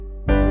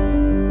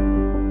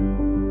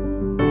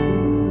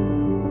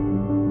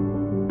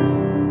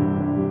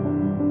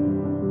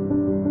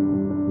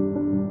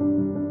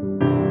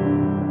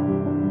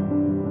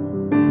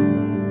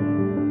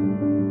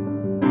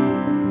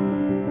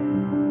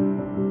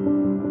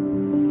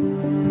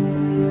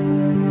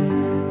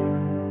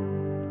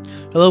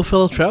Hello,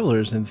 fellow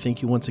travelers, and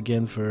thank you once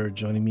again for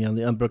joining me on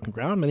the Unbroken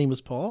Ground. My name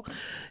is Paul,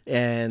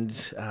 and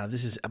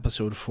this is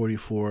episode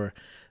 44,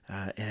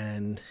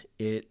 and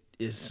it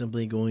is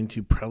simply going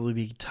to probably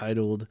be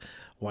titled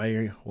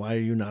 "Why Are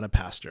You Not a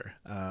Pastor?"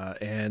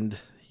 And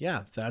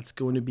yeah, that's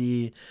going to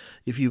be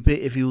if you've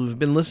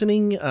been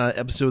listening,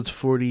 episodes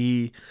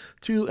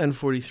 42 and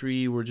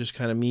 43 were just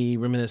kind of me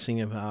reminiscing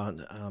about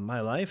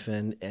my life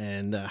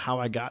and how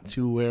I got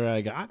to where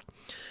I got.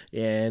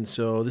 And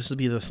so this will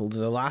be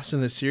the last in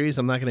the series.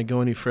 I'm not going to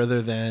go any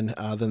further than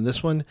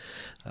this one.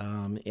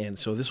 And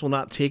so this will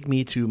not take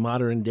me to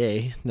modern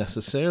day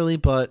necessarily,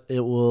 but it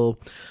will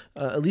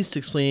at least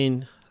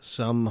explain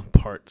some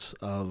parts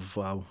of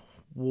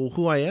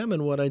who I am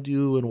and what I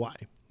do and why.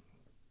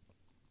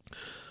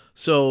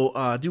 So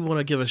I do want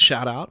to give a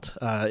shout out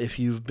if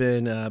you've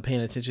been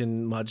paying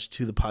attention much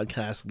to the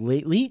podcast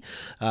lately.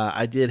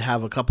 I did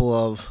have a couple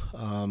of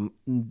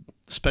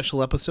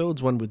special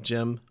episodes, one with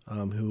Jim,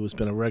 who has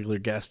been a regular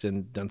guest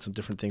and done some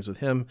different things with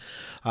him.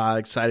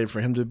 Excited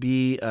for him to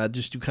be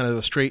just do kind of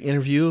a straight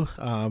interview,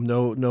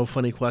 no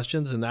funny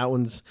questions, and that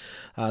one's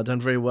done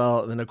very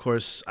well. And then, of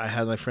course, I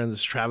had my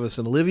friends Travis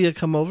and Olivia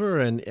come over,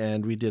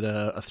 and we did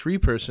a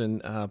three-person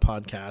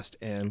podcast,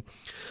 and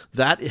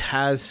that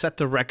has set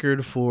the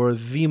record for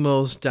the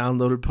most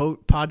downloaded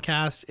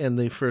podcast in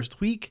the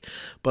first week,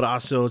 but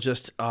also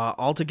just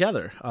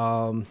altogether.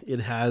 It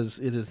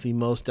is the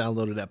most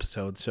downloaded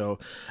episode,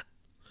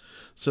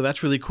 so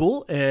that's really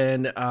cool,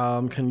 and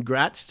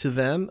congrats to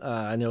them.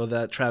 I know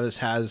that Travis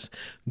has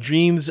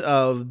dreams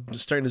of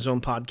starting his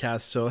own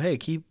podcast, so hey,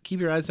 keep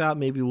your eyes out.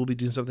 Maybe we'll be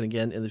doing something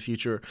again in the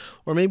future,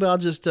 or maybe I'll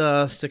just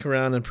stick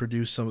around and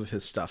produce some of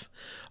his stuff.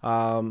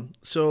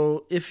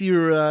 So if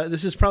you're,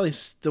 this is probably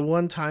the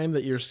one time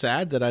that you're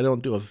sad that I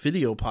don't do a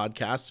video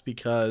podcast,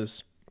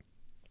 because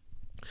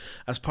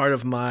as part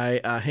of my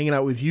hanging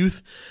out with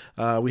youth,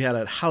 we had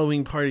a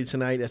Halloween party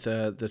tonight at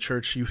the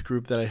church youth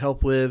group that I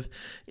help with,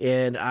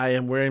 and I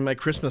am wearing my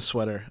Christmas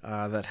sweater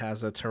that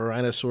has a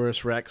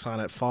Tyrannosaurus Rex on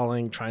it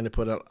falling, trying to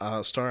put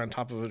a star on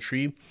top of a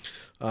tree,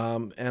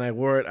 and I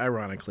wore it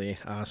ironically.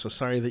 So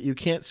sorry that you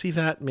can't see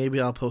that.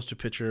 Maybe I'll post a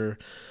picture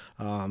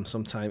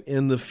sometime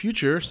in the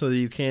future so that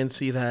you can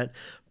see that.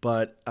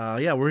 But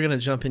yeah, we're going to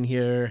jump in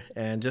here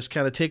and just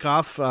kind of take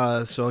off.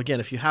 So again,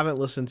 if you haven't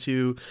listened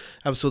to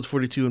episodes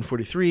 42 and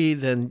 43,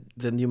 then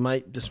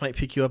this might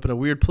pick you up in a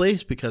weird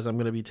place, because I'm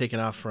going to be taking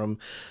off from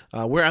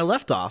where I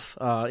left off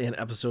in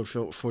episode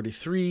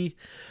 43.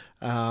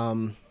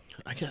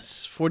 I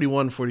guess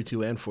 41,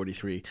 42, and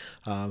 43.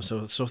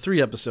 So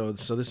 3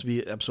 episodes. So this will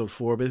be episode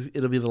 4, but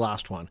it'll be the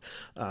last one.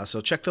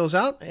 So check those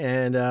out,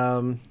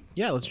 and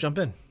yeah, let's jump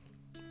in.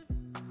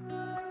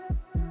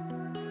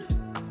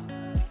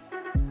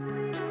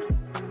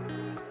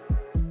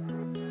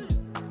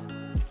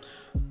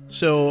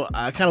 So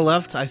I kind of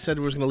left. I said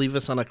we were going to leave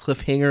us on a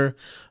cliffhanger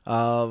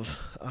of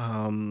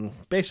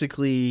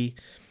basically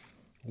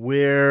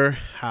where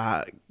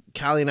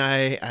Callie and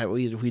I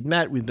we'd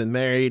met. We'd been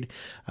married.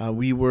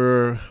 We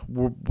were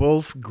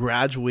both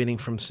graduating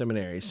from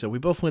seminary. So we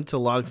both went to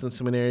Logsdon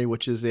Seminary,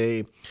 which was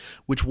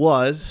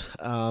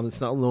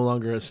it's no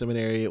longer a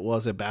seminary. It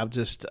was a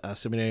Baptist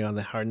seminary on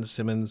the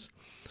Hardin-Simmons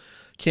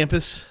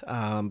campus.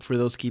 For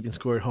those keeping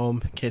score at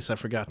home, in case I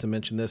forgot to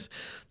mention this,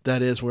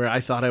 that is where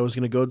I thought I was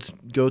going to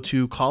go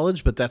to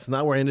college, but that's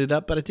not where I ended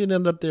up. But I did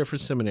end up there for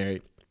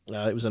seminary.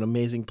 It was an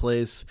amazing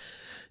place.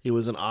 It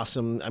was an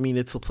awesome. I mean,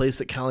 it's the place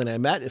that Callie and I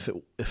met.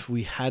 If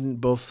we hadn't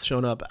both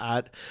shown up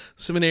at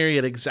seminary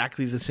at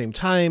exactly the same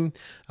time,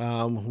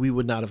 we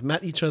would not have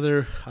met each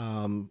other.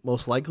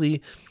 Most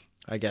likely,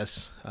 I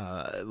guess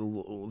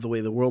the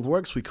way the world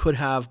works, we could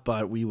have,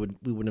 but we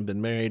wouldn't have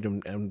been married.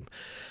 And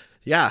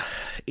yeah,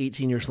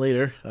 18 years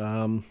later,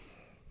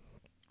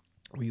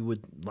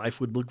 life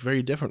would look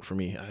very different for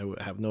me.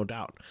 I have no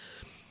doubt.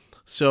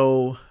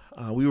 So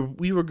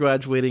we were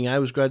graduating. I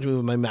was graduating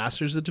with my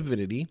master's of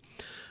Divinity,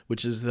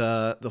 which is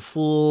the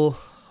full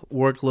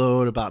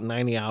workload, about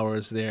 90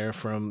 hours there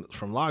from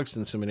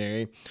Logsdon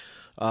Seminary,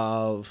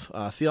 of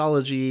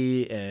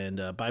theology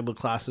and Bible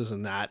classes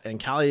and that.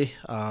 And Callie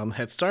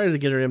had started to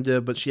get her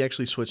MDiv, but she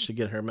actually switched to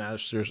get her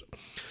master's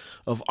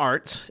of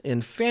arts in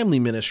family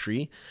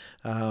ministry,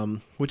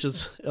 which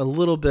is a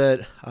little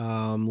bit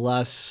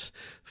less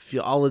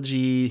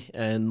theology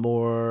and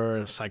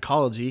more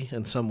psychology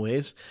in some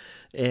ways.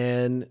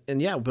 And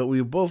yeah, but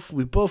we both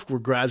were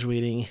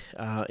graduating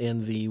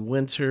in the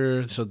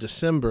winter, so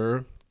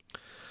December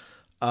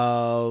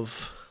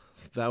of,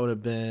 that would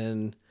have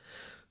been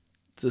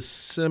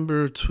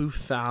December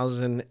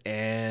 2000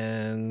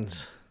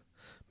 and,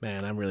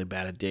 man, I'm really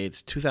bad at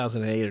dates,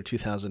 2008 or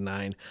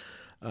 2009.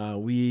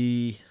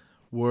 We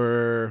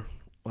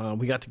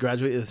got to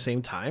graduate at the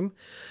same time,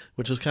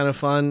 which was kind of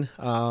fun,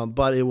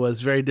 but it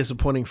was very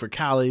disappointing for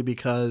Callie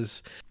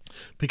because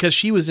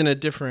she was in a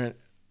different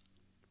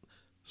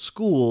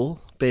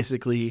school,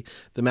 basically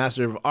the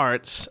Master of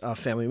Arts,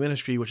 Family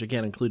Ministry, which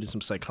again included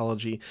some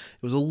psychology.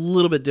 It was a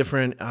little bit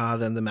different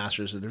than the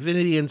Masters of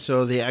Divinity, and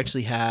so they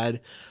actually had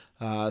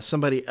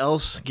somebody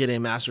else get a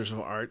Master's of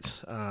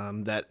Arts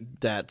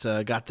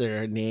that got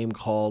their name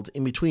called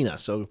in between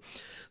us.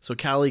 So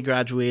Callie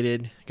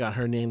graduated, got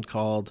her name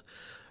called.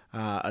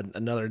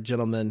 Another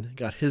gentleman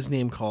got his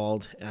name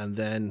called, and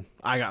then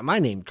I got my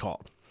name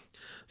called.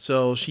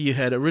 So she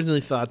had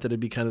originally thought that it'd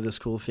be kind of this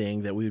cool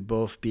thing that we would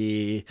both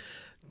be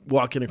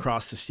walking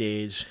across the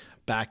stage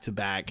back to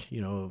back,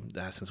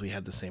 since we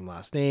had the same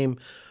last name.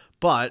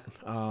 But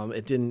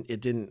it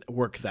didn't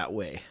work that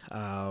way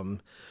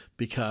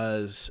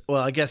because,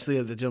 well, I guess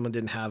the gentleman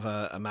didn't have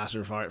a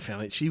Master of Art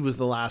family. She was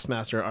the last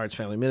Master of Arts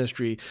family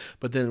ministry,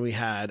 but then we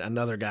had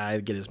another guy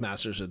get his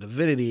Master's of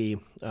Divinity,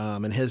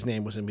 and his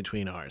name was in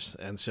between ours.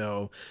 And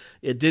so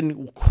it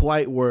didn't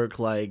quite work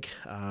like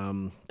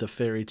the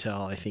fairy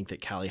tale I think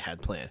that Callie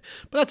had planned.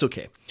 But that's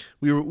okay.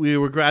 We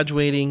were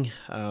graduating.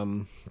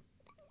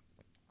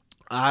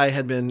 I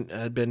had been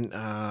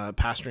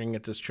pastoring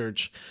at this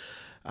church.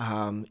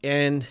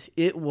 And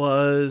it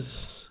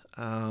was,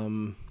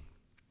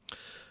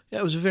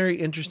 it was a very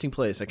interesting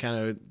place. I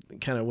kind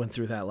of went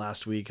through that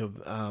last week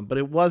but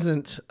it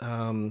wasn't,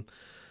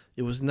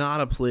 it was not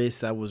a place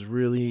that was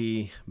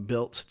really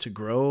built to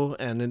grow,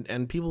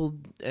 and people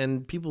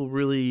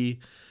really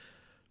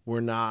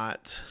were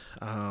not,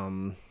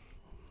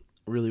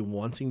 really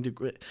wanting to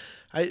grow.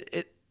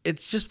 It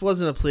just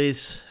wasn't a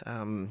place,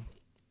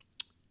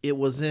 it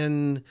was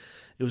in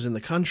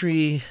the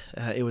country.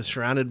 It was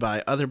surrounded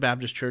by other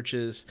Baptist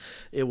churches.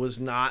 It was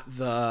not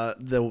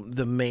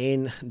the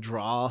main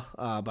draw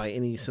by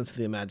any sense of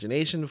the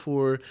imagination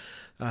for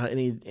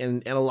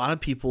and a lot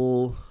of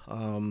people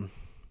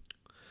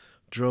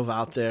drove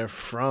out there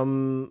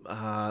from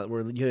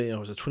where it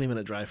was a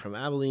 20-minute drive from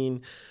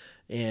Abilene,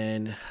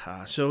 and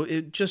so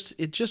it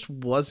just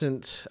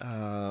wasn't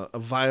a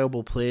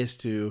viable place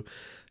to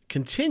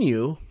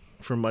continue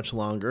for much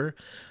longer.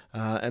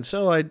 And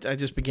so I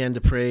just began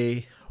to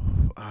pray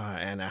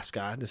and ask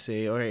God to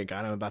say, all right,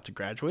 God, I'm about to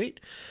graduate.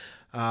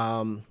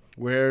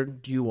 Where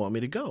do you want me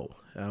to go?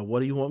 What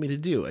do you want me to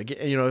do?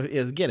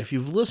 Again, if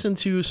you've listened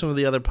to some of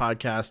the other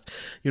podcasts,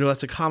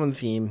 that's a common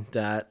theme,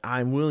 that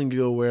I'm willing to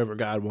go wherever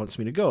God wants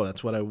me to go.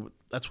 That's what I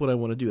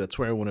want to do. That's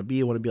where I want to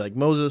be. I want to be like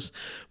Moses.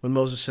 When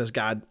Moses says,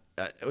 God,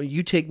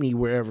 you take me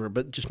wherever,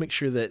 but just make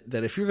sure that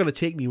if you're going to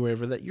take me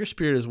wherever, that your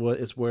spirit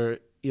is where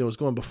is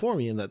going before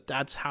me, and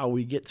that's how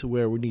we get to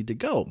where we need to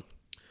go.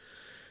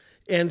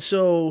 And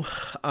so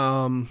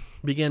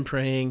began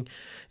praying,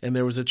 and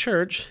there was a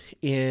church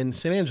in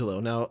San Angelo.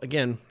 Now,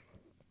 again,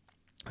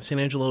 San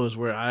Angelo is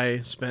where I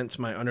spent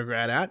my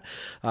undergrad at.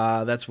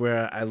 That's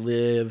where I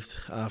lived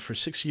for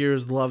 6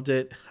 years, loved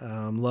it,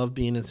 loved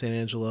being in San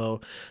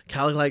Angelo.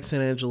 Callie liked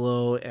San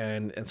Angelo,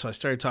 and so I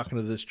started talking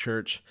to this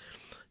church,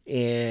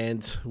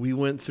 and we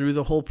went through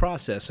the whole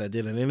process. I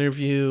did an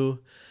interview,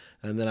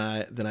 and then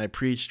I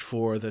preached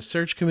for the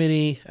search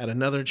committee at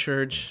another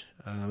church,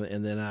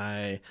 and then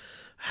I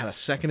had a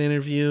second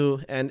interview,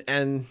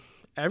 and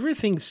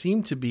everything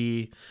seemed to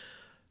be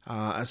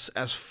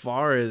as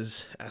far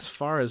as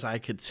I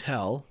could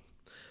tell.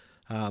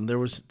 There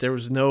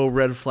was no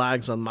red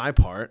flags on my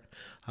part,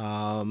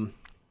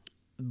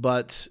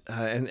 but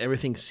and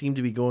everything seemed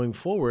to be going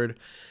forward,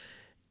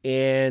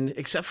 and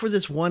except for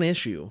this one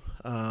issue,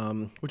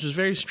 which was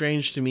very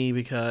strange to me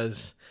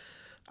because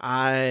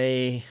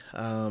I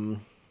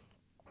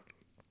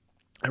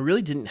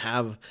really didn't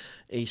have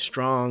a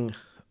strong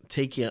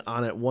take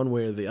on it one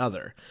way or the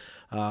other.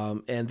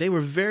 And they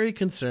were very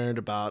concerned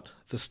about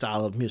the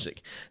style of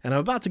music. And I'm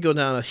about to go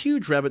down a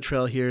huge rabbit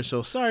trail here,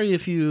 so sorry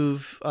if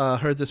you've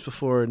heard this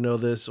before, know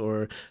this,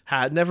 or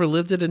had never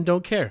lived it and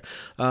don't care.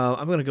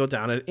 I'm going to go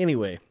down it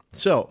anyway.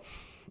 So,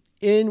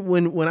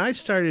 when I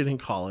started in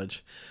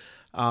college,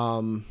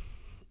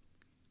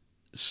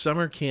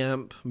 summer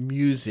camp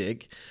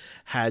music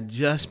had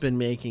just been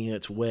making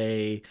its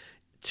way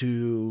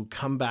to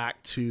come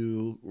back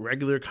to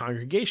regular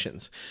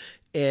congregations.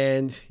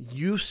 And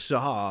you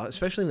saw,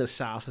 especially in the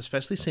South,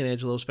 especially San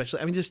Angelo,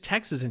 just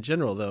Texas in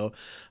general, though,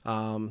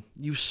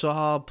 you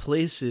saw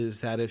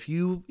places that if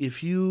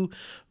you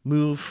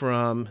move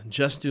from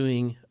just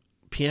doing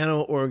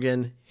piano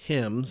organ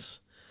hymns,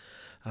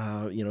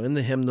 in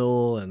the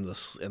hymnal and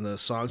the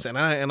songs, and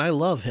I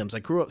love hymns. I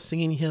grew up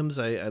singing hymns.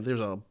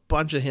 There's a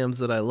bunch of hymns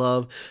that I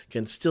love,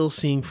 can still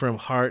sing from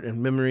heart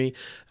and memory,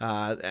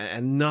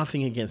 and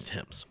nothing against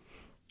hymns.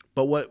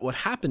 But what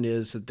happened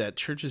is that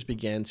churches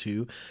began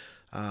to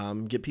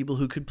get people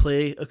who could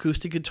play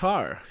acoustic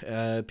guitar,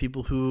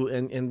 people who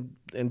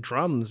and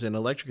drums and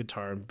electric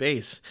guitar and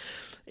bass,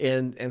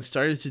 and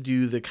started to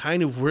do the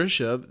kind of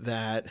worship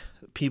that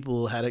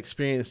people had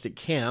experienced at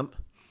camp,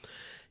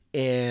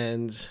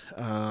 and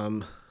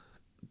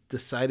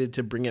decided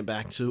to bring it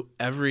back to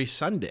every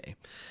Sunday.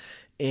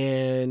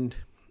 And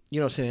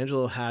San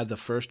Angelo had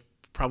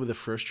probably the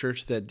first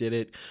church that did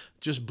it.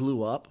 Just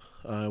blew up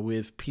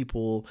with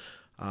people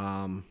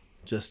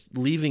just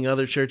leaving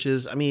other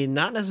churches. I mean,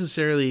 not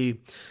necessarily,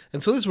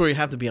 and so this is where you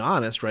have to be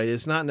honest, right?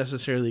 It's not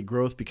necessarily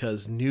growth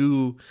because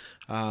new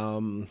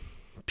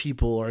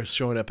people are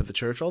showing up at the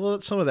church, although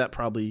some of that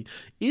probably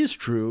is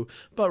true.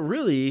 But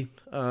really,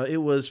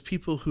 it was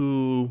people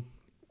who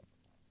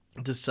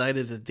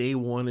decided that they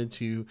wanted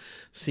to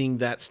sing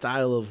that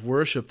style of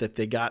worship that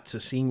they got to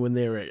sing when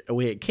they were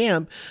away at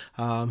camp,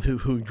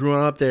 who grew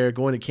up there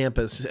going to camp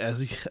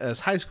as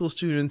high school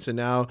students, and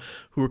now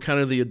who were kind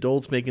of the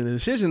adults making the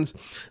decisions.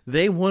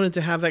 They wanted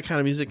to have that kind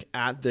of music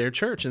at their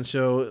church. And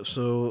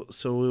so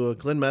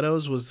Glen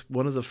Meadows was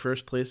one of the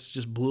first places,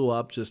 just blew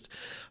up, just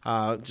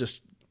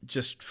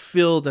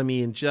filled,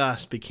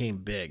 just became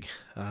big.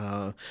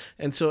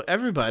 And so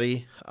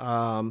everybody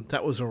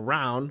that was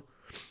around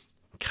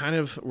kind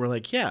of were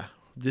like, yeah,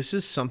 this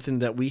is something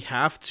that we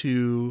have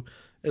to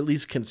at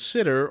least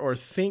consider or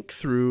think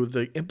through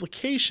the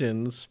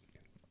implications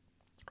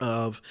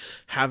of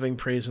having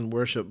praise and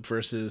worship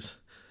versus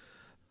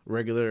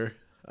regular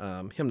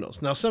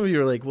hymnals. Now, some of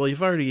you are like, well,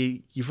 you've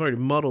already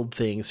muddled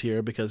things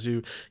here, because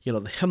the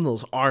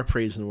hymnals are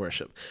praise and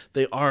worship.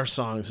 They are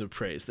songs of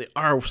praise. They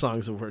are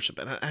songs of worship,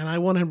 and I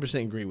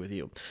 100% agree with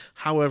you.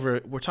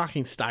 However, we're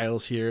talking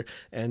styles here,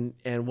 and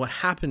what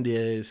happened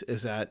is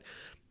that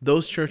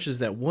those churches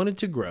that wanted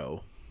to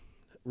grow,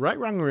 right,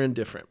 wrong, or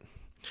indifferent,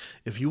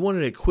 if you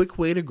wanted a quick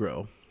way to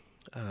grow,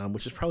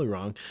 which is probably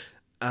wrong,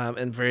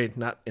 and very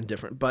not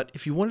indifferent, but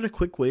if you wanted a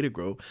quick way to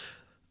grow,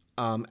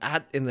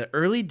 in the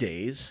early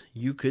days,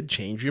 you could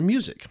change your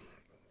music.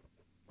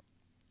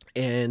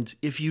 And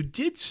if you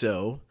did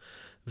so,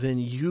 then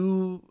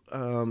you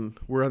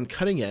were on the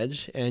cutting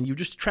edge, and you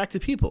just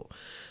attracted people.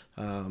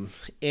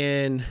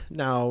 And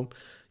now,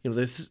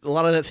 there's a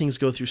lot of that things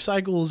go through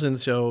cycles, and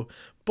so,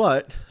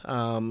 but,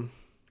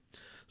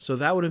 so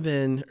that would have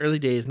been early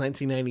days,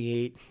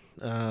 1998,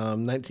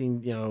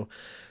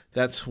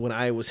 that's when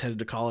I was headed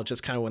to college.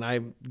 That's kind of when I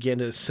began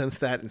to sense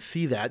that and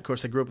see that. Of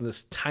course, I grew up in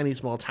this tiny,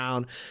 small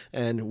town,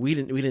 and we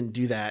didn't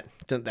do that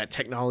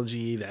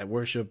technology, that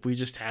worship. We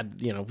just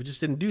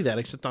didn't do that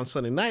except on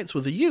Sunday nights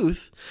with the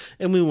youth,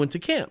 and we went to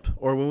camp,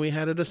 or when we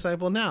had a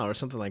Disciple Now or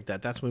something like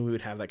that. That's when we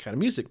would have that kind of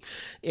music,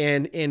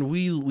 and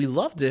we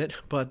loved it,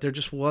 but there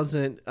just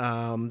wasn't.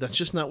 That's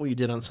just not what you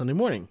did on Sunday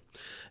morning,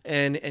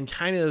 and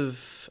kind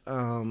of.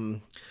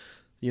 Some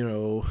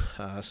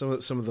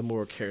of the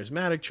more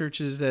charismatic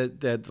churches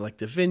that like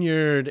the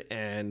Vineyard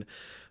and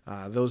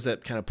those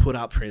that kind of put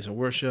out praise and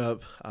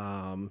worship,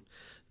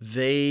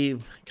 they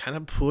kind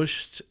of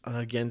pushed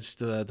against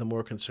the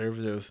more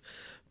conservative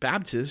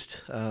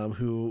Baptist,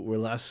 who were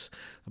less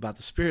about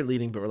the Spirit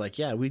leading, but were like,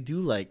 yeah, we do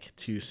like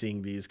to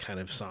sing these kind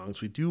of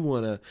songs. We do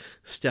want to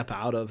step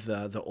out of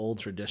the old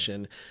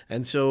tradition.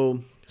 And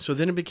so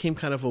then it became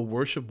kind of a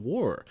worship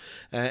war.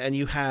 And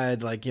you had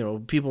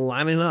people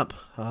lining up,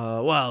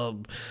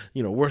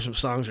 worship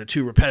songs are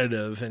too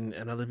repetitive, and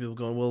other people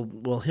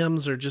going, well,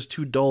 hymns are just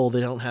too dull.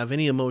 They don't have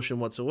any emotion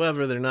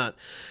whatsoever. They're not,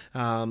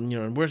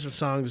 and worship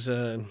songs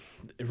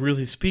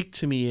really speak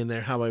to me, and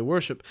they're how I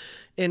worship.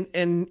 And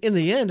in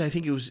the end, I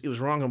think it was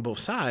wrong on both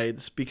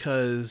sides,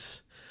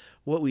 because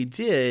what we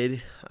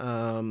did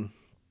in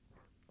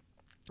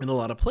a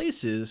lot of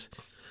places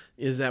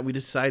is that we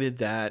decided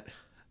that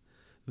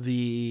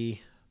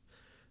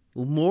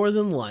more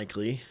than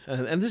likely,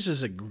 and this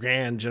is a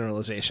grand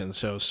generalization,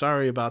 so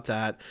sorry about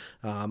that.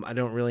 I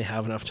don't really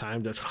have enough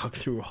time to talk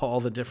through all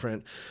the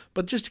different,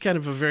 but just kind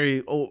of a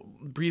very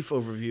brief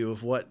overview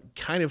of what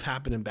kind of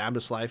happened in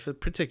Baptist life,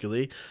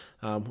 particularly,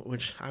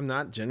 which I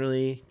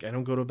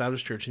don't go to a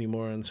Baptist church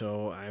anymore, and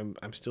so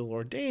I'm still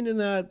ordained in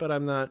that, but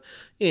I'm not.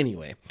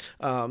 Anyway,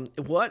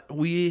 what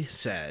we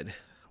said,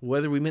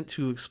 whether we meant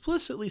to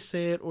explicitly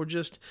say it or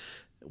just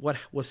what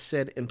was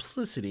said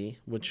implicitly,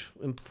 which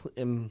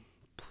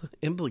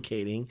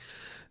implicating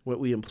what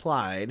we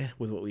implied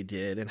with what we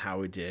did and how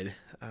we did,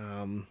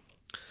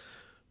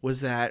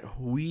 was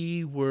that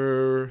we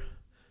were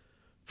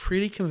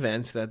pretty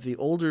convinced that the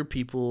older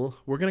people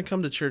were going to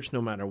come to church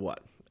no matter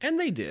what. And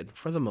they did,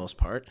 for the most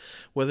part.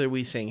 Whether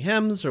we sang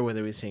hymns or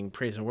whether we sang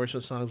praise and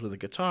worship songs with a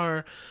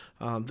guitar,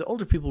 the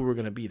older people were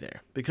going to be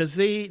there, because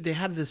they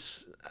had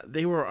this,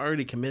 they were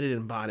already committed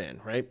and bought in,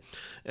 right?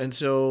 And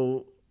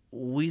so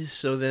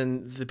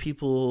then the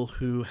people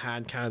who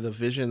had kind of the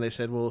vision, they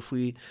said, well, if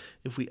we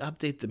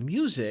update the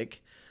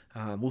music,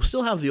 we'll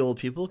still have the old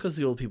people, because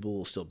the old people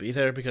will still be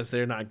there, because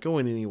they're not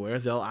going anywhere.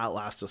 They'll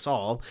outlast us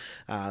all,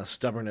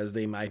 stubborn as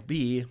they might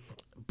be.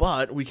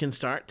 But we can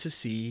start to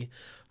see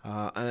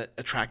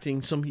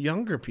attracting some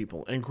younger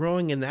people and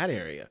growing in that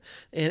area.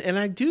 And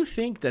I do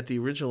think that the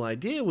original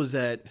idea was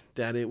that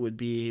it would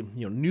be,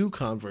 new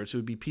converts. It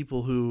would be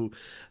people who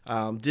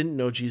didn't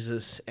know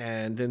Jesus,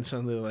 and then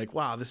suddenly they're like,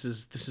 wow, this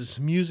is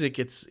music.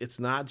 It's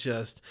not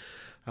just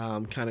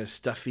kind of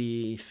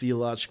stuffy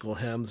theological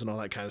hymns and all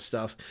that kind of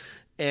stuff.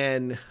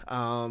 And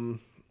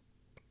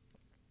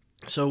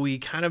so we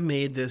kind of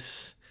made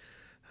this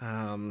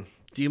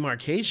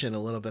demarcation a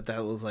little bit,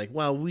 that was like,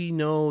 well, we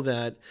know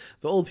that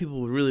the old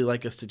people would really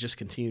like us to just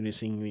continue to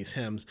sing these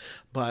hymns,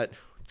 but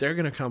they're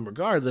going to come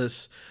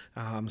regardless.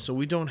 So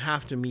we don't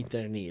have to meet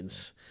their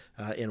needs.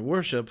 In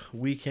worship,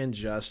 we can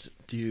just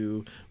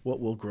do what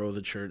will grow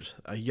the church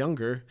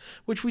younger,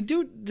 which we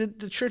do.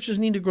 The churches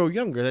need to grow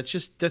younger. That's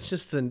just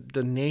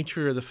the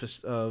nature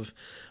of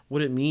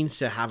what it means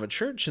to have a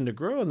church and to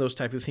grow and those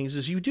type of things.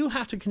 Is you do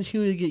have to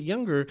continue to get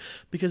younger,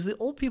 because the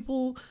old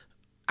people,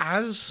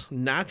 as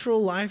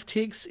natural life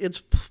takes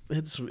its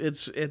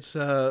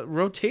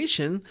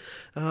rotation,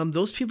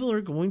 those people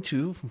are going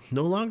to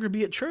no longer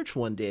be at church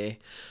one day.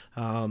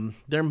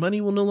 Their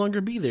money will no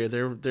longer be there.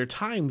 Their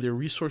time, their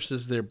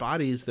resources, their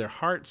bodies, their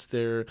hearts,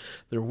 their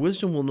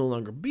wisdom will no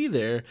longer be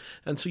there.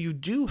 And so you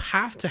do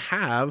have to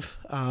have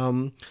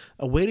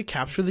a way to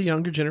capture the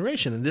younger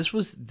generation. And this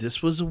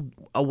was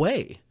a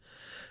way.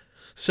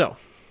 So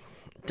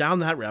down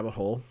that rabbit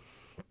hole,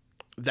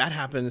 that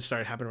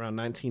started happening around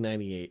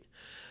 1998.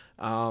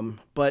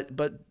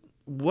 But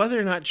whether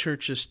or not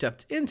churches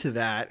stepped into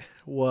that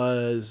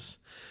was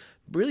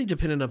really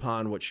dependent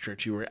upon which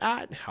church you were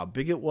at, how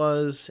big it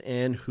was,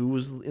 and who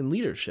was in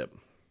leadership.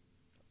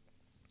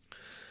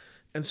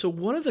 And so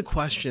one of the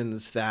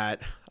questions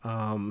that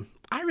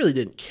I really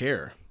didn't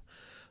care.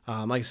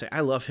 Like I say,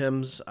 I love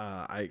hymns.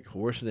 I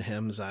worship the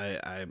hymns.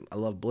 I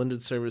love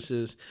blended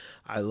services.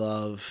 I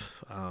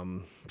love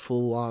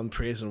full-on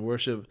praise and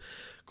worship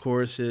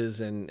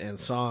choruses and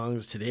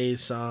songs,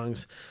 today's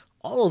songs.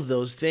 All of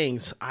those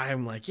things,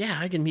 I'm like, yeah,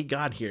 I can meet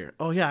God here.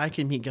 Oh, yeah, I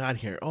can meet God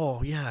here.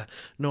 Oh, yeah,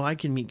 no, I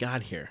can meet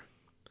God here.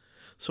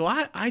 So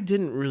I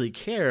didn't really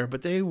care,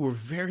 but they were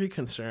very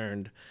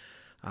concerned.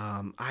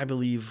 I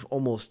believe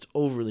almost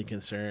overly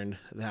concerned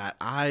that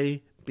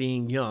I,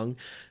 being young,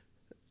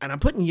 and I'm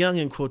putting young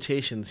in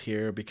quotations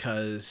here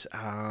because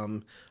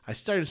I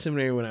started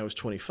seminary when I was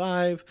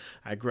 25.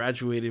 I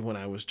graduated when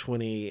I was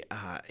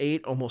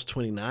 28, almost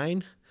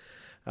 29.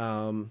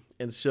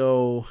 And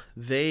so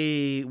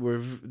they were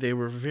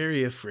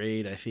very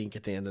afraid, I think,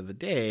 at the end of the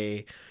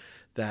day,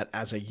 that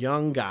as a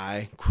young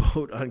guy,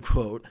 quote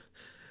unquote,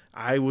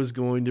 I was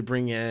going to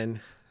bring in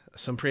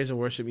some praise and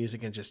worship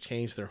music and just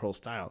change their whole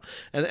style.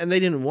 And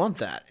they didn't want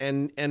that.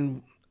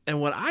 And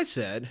what I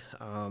said,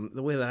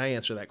 the way that I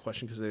answered that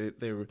question, because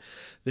they're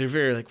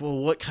very like, well,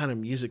 what kind of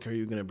music are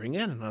you going to bring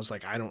in? And I was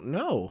like, I don't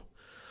know.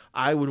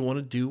 I would want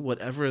to do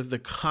whatever the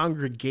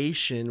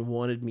congregation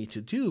wanted me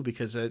to do,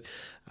 because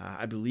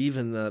I believe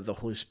in the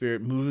Holy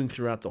Spirit moving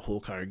throughout the whole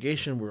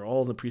congregation. We're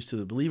all in the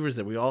priesthood of believers,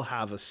 that we all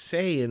have a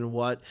say in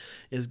what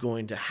is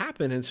going to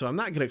happen. And so I'm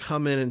not going to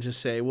come in and just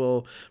say,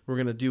 well, we're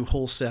going to do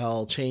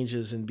wholesale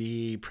changes and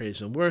be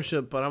praise and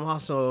worship. But I'm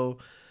also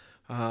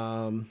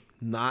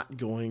not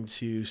going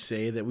to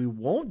say that we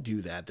won't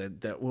do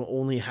that we'll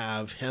only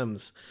have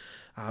hymns,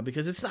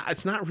 because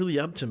it's not really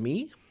up to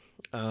me.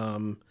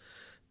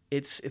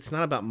 It's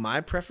not about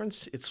my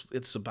preference.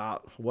 It's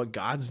about what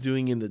God's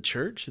doing in the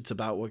church. It's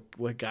about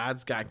what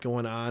God's got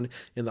going on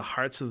in the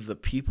hearts of the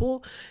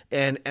people.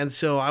 And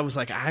so I was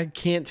like, I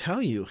can't tell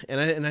you.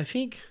 And I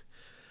think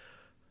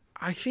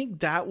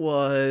that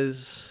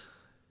was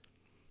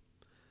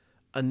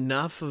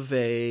enough of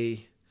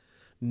a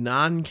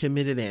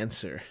non-committed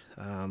answer,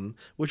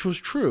 which was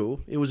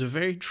true. It was a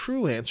very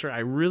true answer. I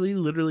really,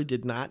 literally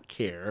did not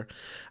care.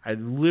 I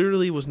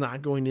literally was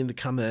not going in to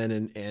come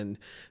in and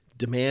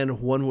demand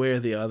one way or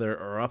the other,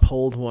 or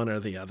uphold one or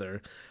the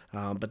other.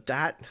 But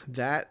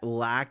that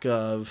lack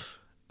of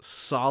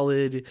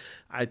solid,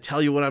 I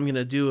tell you what I'm going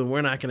to do and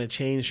we're not going to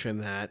change from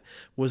that,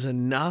 was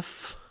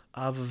enough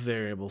of a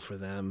variable for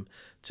them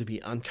to be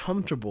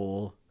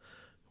uncomfortable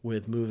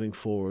with moving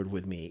forward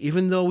with me.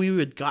 Even though we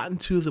had gotten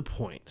to the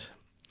point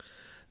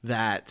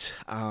that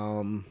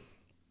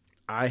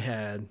I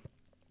had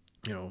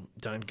done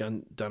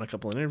a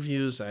couple of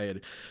interviews. I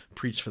had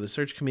preached for the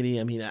search committee.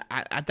 I mean,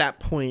 at that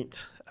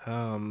point,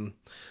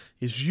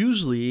 is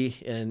usually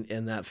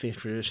in that faith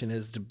tradition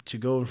is to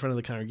go in front of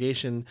the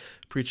congregation,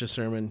 preach a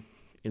sermon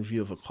in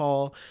view of a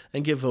call,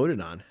 and get voted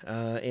on.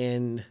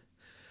 And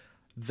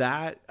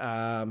that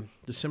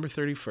December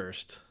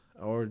 31st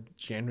or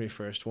January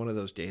 1st, one of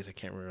those days, I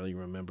can't really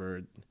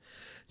remember.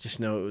 Just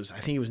know I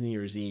think it was New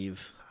Year's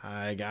Eve.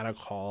 I got a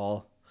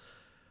call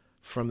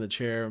from the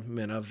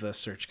chairman of the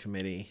search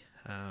committee,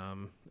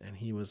 and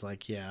he was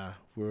like, yeah,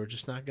 we're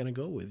just not going to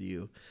go with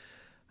you.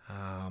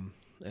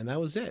 And that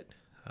was it.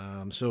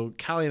 So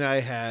Callie and I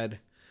had,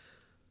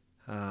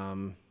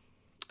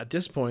 at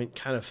this point,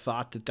 kind of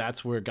thought that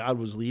that's where God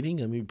was leading,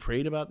 and we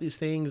prayed about these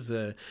things.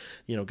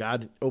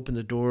 God opened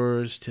the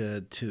doors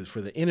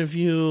for the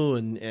interview,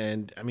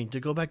 and I mean, to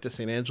go back to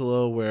San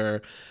Angelo,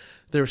 where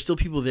there were still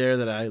people there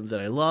that I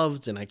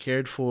loved and I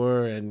cared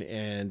for, and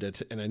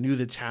I knew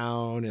the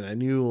town, and I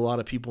knew a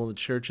lot of people in the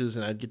churches,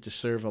 and I'd get to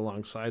serve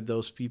alongside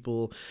those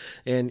people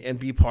and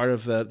be part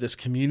of this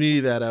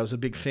community that I was a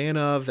big fan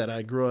of, that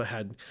I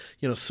had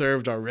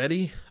served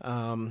already.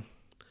 I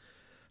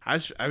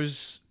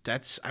was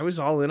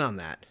all in on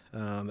that.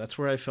 That's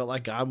where I felt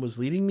like God was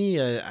leading me.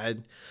 I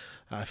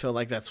felt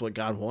like that's what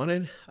God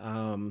wanted.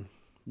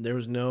 There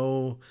was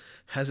no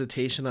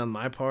hesitation on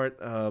my part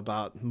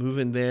about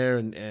moving there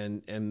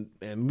and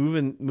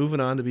moving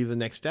on to be the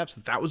next steps.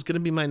 That was going to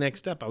be my next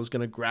step. I was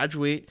going to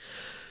graduate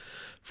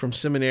from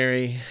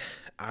seminary.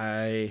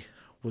 We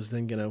were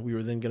then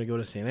gonna go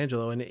to San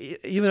Angelo, and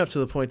even up to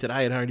the point that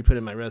I had already put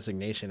in my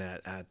resignation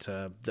at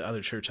the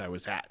other church I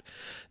was at.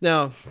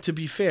 Now, to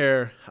be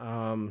fair,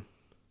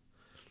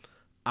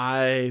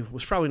 I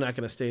was probably not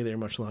going to stay there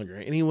much longer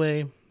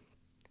anyway.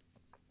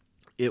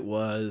 It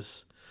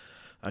was,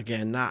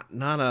 again,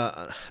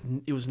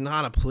 it was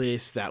not a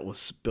place that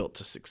was built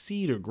to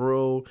succeed or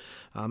grow.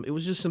 It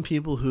was just some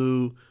people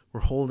who were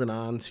holding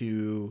on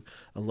to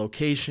a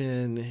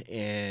location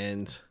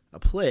and a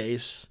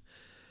place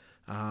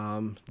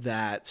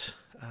that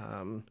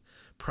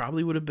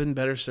probably would have been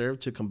better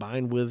served to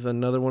combine with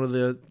another one of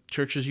the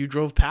churches you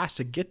drove past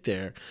to get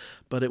there.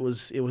 But it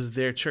was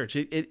their church.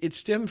 It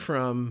stemmed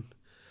from.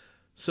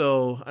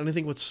 So I don't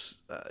think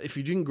if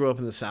you didn't grow up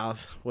in the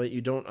South, what you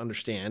don't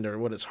understand, or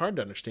what it's hard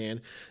to understand,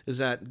 is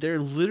that they're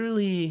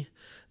literally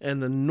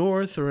in the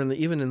North, or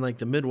even in like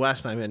the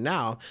Midwest I'm in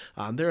now,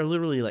 there are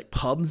literally like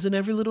pubs in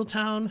every little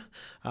town.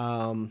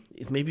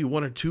 Maybe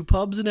one or two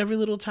pubs in every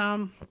little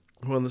town.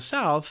 Well, in the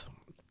South,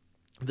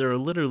 there are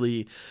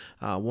literally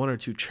one or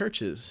two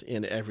churches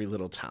in every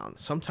little town,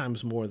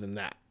 sometimes more than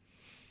that.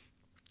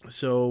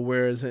 So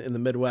whereas in the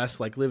Midwest,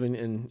 like living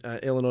in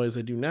Illinois as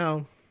I do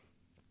now,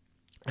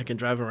 I can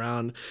drive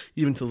around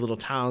even to little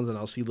towns and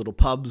I'll see little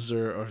pubs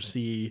or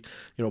see,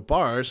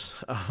 bars.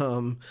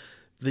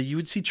 That you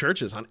would see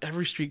churches on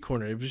every street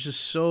corner. That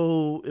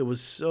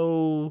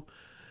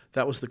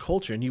was the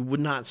culture, and you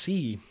would not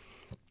see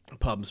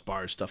pubs,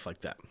 bars, stuff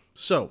like that.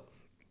 So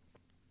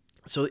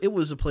it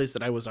was a place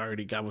that God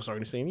was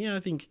already saying, yeah, I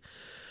think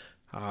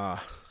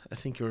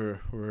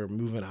we're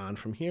moving on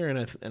from here. And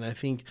I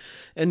think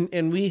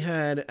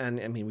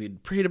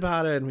we'd prayed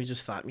about it, and we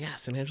just thought, yeah,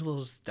 San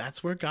Angelo's,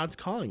 that's where God's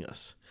calling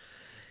us.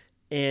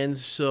 And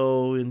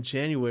so in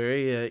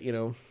January,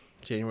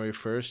 January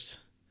 1st,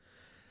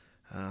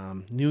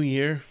 new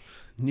year,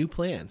 new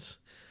plans.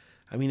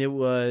 I mean, that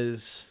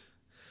was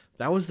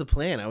the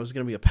plan. I was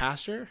going to be a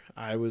pastor.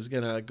 I was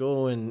going to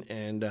go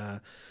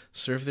and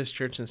serve this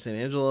church in San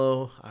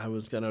Angelo. I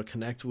was going to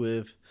connect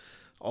with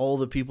all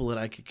the people that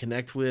I could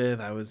connect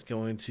with. I was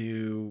going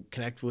to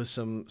connect with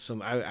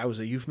I was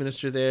a youth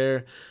minister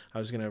there. I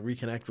was going to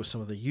reconnect with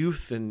some of the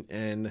youth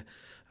and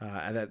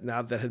that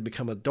now that had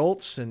become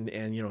adults and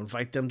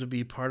invite them to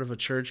be part of a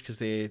church because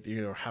they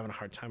are having a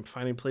hard time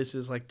finding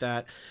places like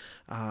that.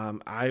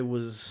 My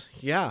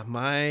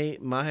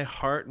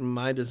heart and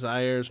my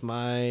desires,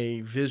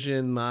 my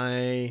vision,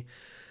 my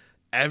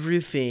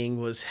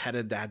everything was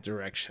headed that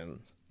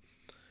direction.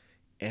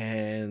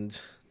 And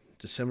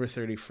December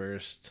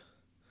 31st,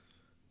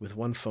 with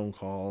one phone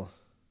call,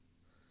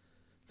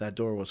 that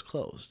door was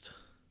closed.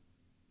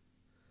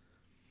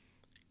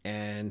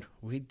 And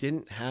we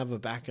didn't have a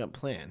backup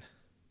plan.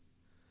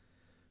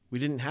 We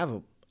didn't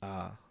have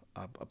a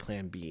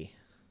plan B.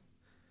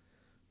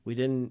 We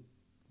didn't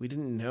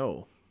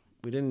know.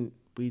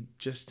 We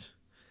just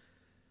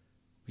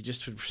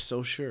were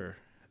so sure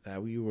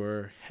that we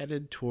were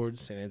headed towards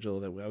San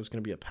Angelo, that I was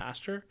going to be a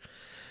pastor,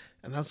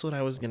 and that's what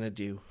I was going to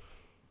do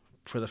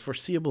for the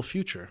foreseeable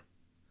future.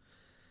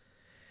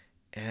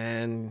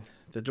 And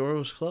the door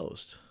was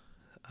closed.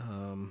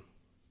 It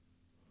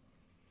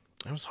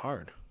was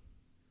hard.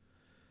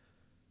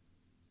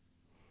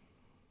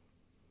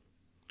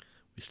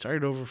 We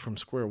started over from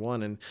square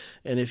one, and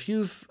if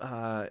you've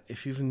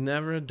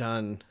never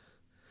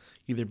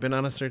either been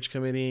on a search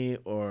committee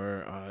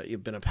or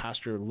you've been a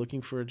pastor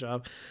looking for a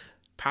job,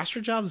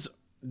 pastor jobs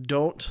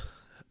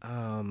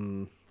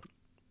they're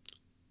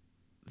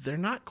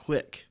not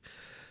quick.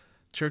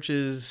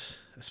 Churches,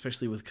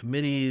 especially with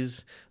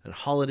committees and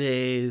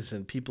holidays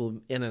and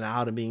people in and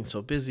out and being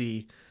so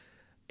busy,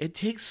 it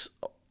takes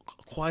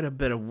quite a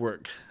bit of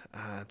work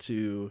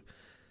to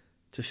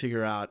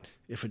figure out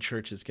if a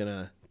church is going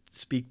to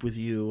speak with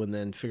you, and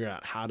then figure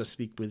out how to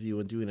speak with you,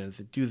 and do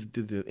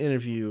the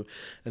interview,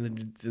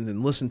 and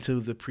then listen to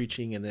the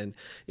preaching, and then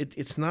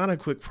it's not a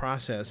quick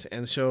process.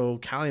 And so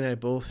Callie and I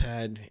both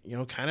had,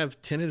 kind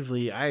of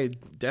tentatively, I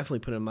definitely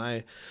put in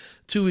my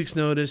 2 weeks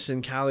notice,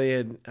 and Callie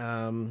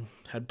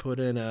had put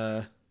in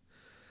a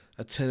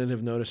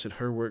tentative notice at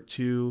her work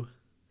too.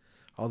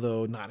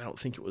 Although I don't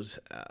think it was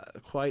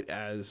quite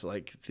as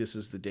like, this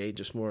is the day,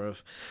 just more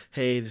of,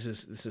 hey, this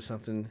is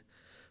something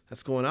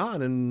that's going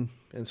on.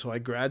 And so I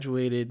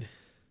graduated.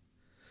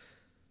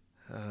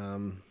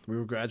 We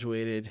were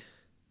graduated.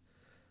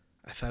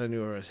 I thought I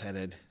knew where I was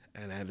headed,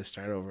 and I had to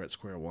start over at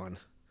square one.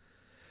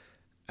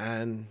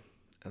 And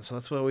so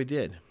that's what we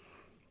did.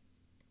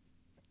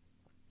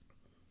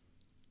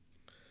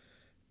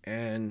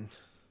 And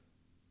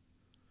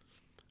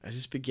I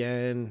just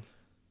began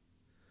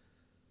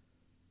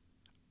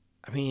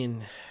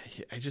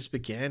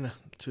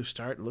to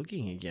start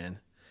looking again.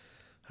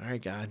 All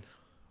right, God,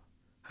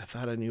 I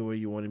thought I knew where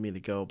you wanted me to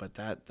go, but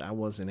that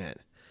wasn't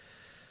it.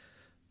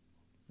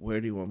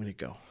 Where do you want me to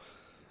go?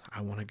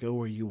 I want to go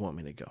where you want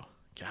me to go.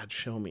 God,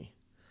 show me.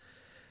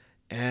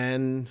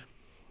 and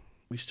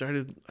I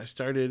started,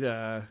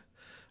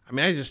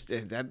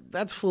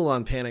 that's full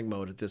on panic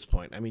mode at this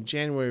point. I mean,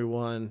 January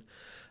 1,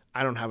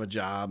 I don't have a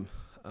job,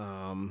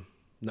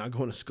 not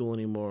going to school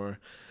anymore.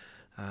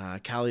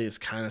 Callie is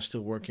kind of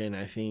still working.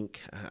 I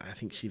think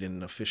she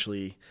didn't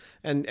officially,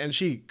 and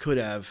she could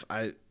have.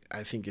 I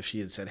think if she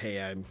had said,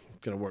 "Hey, I'm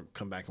gonna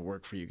come back and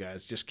work for you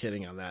guys," just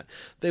kidding on that,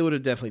 they would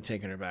have definitely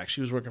taken her back.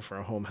 She was working for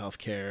a home health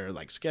care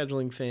like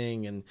scheduling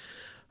thing, and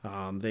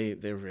they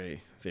were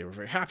very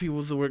happy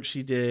with the work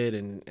she did,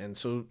 and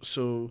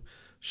so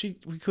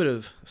we could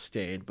have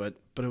stayed, but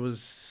it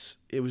was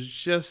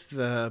just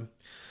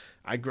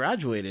I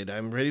graduated.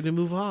 I'm ready to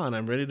move on.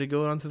 I'm ready to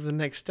go on to the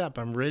next step.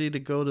 I'm ready to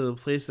go to the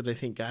place that I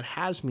think God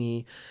has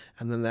me.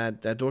 And then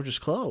that door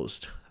just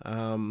closed.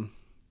 And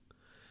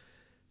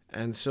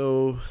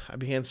so I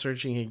began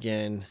searching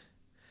again.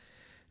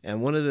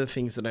 And one of the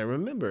things that I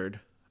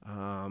remembered,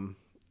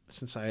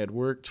 since I had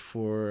worked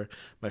for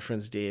my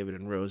friends David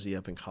and Rosie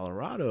up in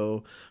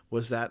Colorado,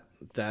 was that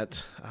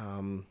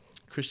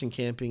Christian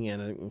Camping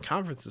and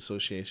Conference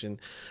Association.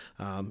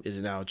 It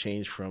had now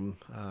changed from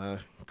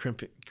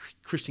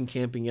Christian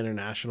Camping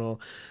International,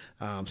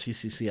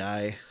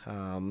 CCCI,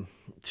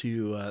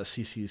 to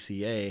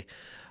CCCA.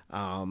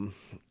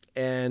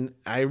 And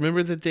I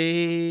remember that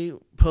they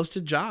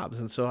posted jobs.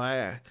 And so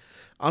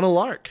on a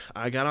lark,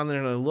 I got on there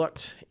and I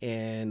looked,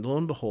 and lo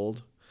and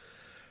behold,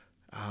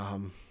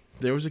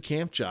 there was a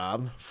camp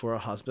job for a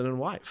husband and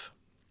wife.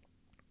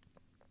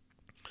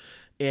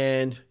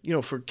 And,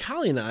 for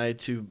Callie and I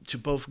to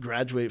both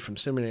graduate from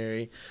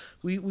seminary,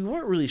 we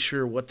weren't really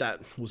sure what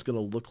that was going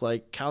to look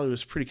like. Callie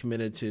was pretty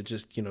committed to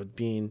just,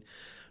 being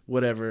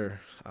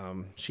whatever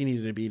she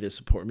needed to be to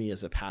support me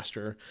as a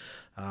pastor,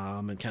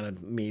 and kind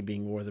of me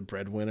being more the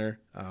breadwinner.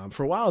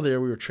 For a while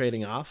there, we were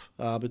trading off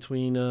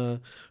between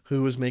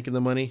who was making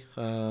the money.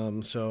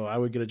 So I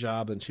would get a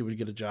job and she would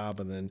get a job.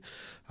 And then,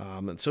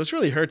 and so it's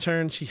really her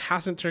turn. She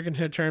hasn't taken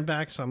her turn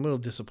back, so I'm a little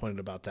disappointed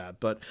about that.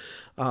 But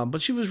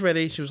she was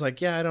ready. She was like,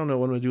 yeah, I don't know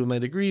what I'm going to do with my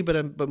degree,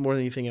 but more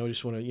than anything, I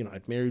just want to,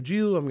 I've married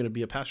you. I'm going to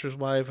be a pastor's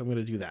wife. I'm going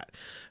to do that.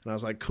 And I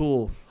was like,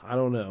 cool. I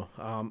don't know.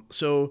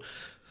 So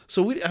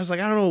I was like,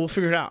 I don't know, we'll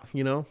figure it out,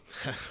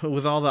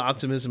 with all the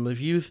optimism of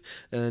youth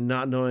and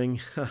not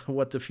knowing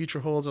what the future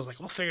holds. I was like,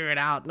 we'll figure it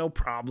out. No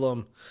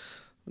problem.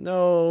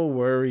 No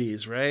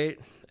worries. Right.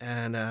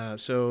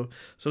 And, so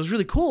it was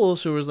really cool.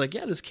 So it was like,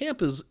 yeah, this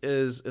camp is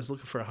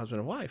looking for a husband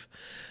and wife.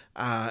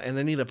 And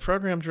they need a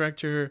program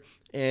director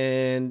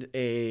and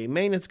a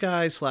maintenance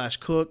guy /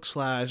 cook /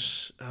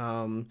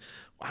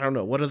 I don't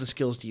know, what other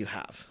skills do you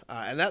have?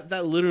 And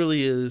that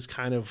literally is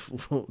kind of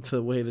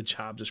the way the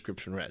job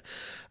description read.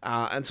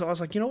 And so I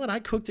was like, you know what? I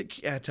cooked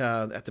at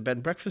the bed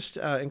and breakfast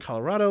in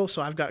Colorado,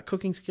 so I've got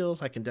cooking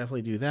skills. I can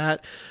definitely do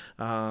that.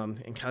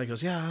 And Callie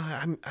goes,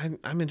 yeah,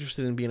 I'm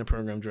interested in being a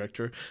program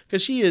director,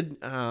 because she had,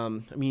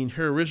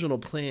 her original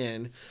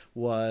plan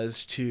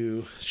was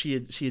she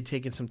had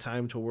taken some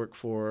time to work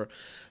for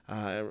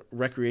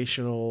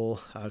recreational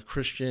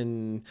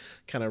Christian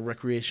kind of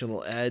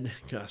recreational ed,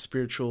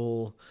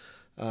 spiritual.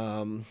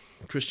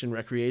 Christian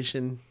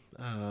recreation.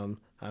 I'm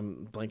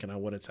blanking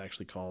on what it's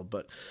actually called,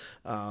 but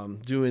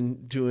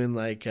doing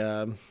like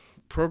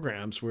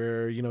programs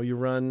where you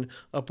run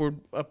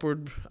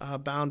upward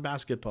bound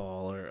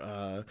basketball,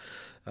 or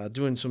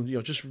doing some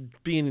just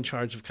being in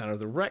charge of kind of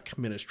the rec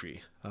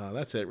ministry.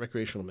 That's it,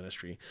 recreational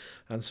ministry.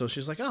 And so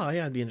she's like, oh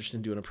yeah, I'd be interested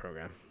in doing a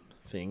program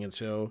thing. And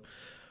so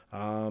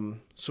I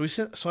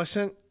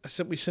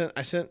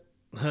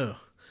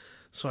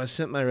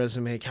sent my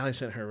resume, Callie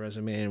sent her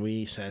resume, and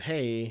we said,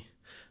 hey,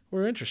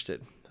 we're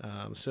interested.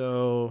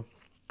 So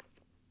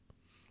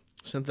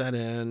sent that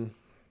in.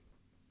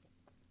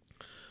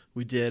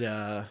 We did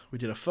a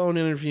phone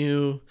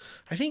interview.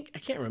 I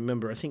can't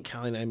remember. I think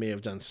Callie and I may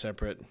have done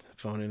separate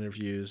phone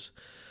interviews.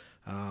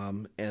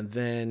 And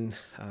then,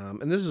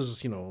 and this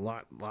was, a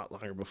lot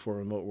longer before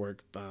remote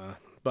work,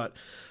 but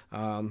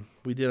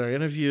we did our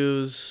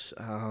interviews,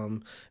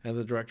 and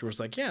the director was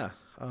like, yeah,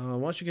 why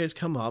don't you guys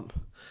come up?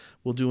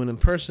 We'll do an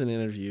in-person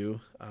interview.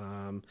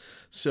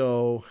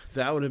 So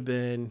that would have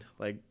been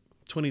like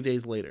 20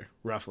 days later,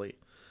 roughly.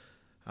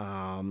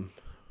 So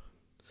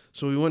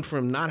we went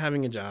from not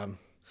having a job,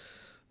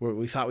 where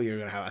we thought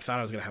I thought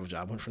I was going to have a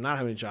job, went from not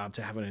having a job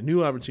to having a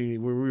new opportunity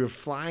where we were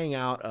flying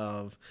out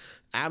of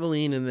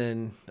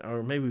Abilene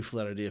or maybe we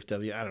flew out of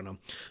DFW, I don't know,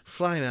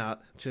 flying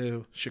out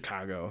to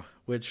Chicago,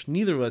 which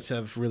neither of us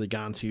have really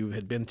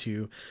had been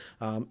to,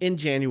 in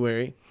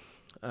January.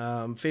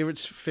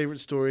 Favorite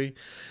story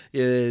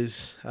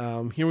is,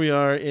 here we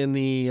are in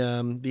the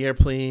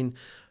airplane.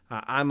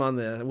 I'm on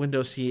the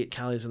window seat.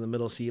 Callie's in the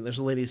middle seat. There's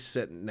a lady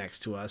sitting next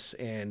to us.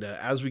 And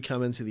as we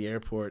come into the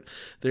airport,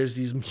 there's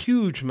these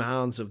huge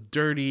mounds of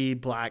dirty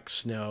black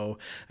snow.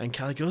 And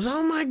Callie goes,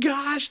 oh my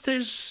gosh,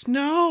 there's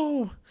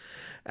snow.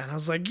 And I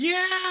was like,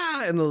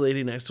 yeah. And the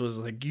lady next to us was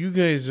like, you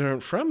guys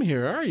aren't from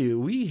here, are you?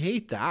 We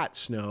hate that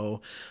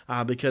snow.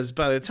 Because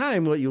by the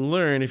time what you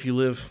learn, if you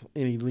live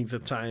any length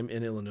of time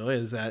in Illinois,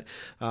 is that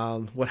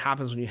what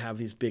happens when you have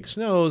these big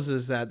snows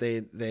is that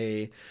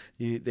they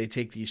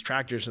take these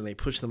tractors and they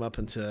push them up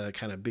into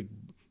kind of big,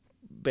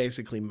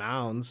 basically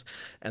mounds,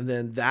 and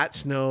then that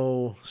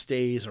snow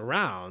stays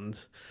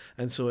around,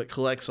 and so it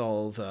collects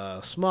all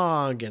the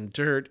smog and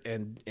dirt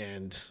and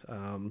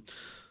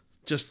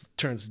just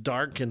turns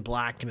dark and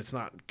black, and it's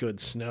not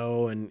good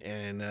snow, and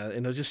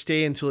it'll just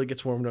stay until it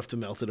gets warm enough to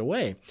melt it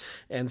away.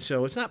 And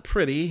so it's not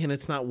pretty and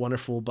it's not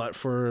wonderful, but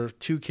for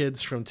two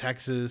kids from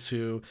Texas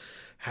who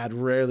had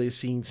rarely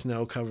seen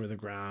snow cover the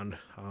ground,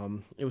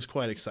 it was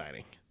quite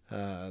exciting,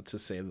 to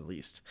say the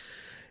least.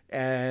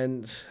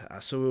 And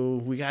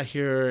so we got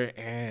here,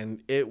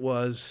 and it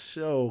was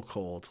so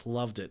cold.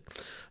 Loved it,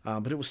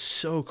 but it was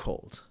so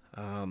cold.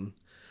 So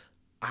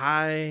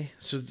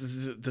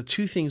the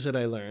two things that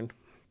I learned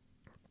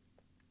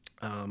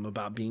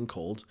about being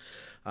cold,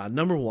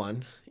 number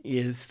one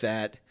is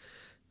that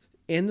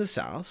in the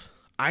South,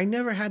 I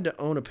never had to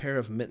own a pair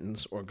of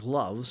mittens or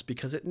gloves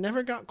because it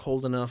never got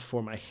cold enough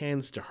for my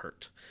hands to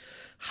hurt.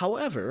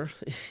 However,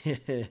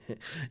 it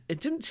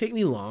didn't take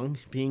me long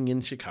being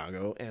in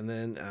Chicago and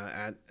then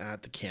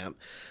at the camp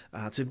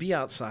to be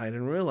outside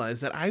and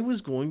realize that I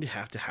was going to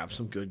have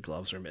some good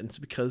gloves or mittens,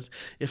 because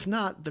if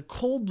not, the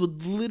cold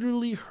would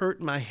literally hurt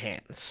my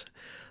hands.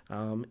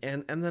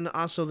 And then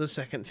also the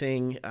second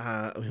thing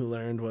we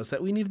learned was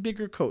that we needed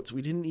bigger coats.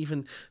 We didn't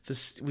even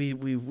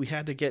we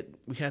had to get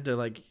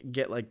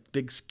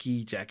big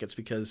ski jackets,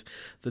 because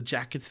the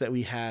jackets that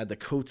we had, the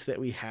coats that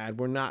we had,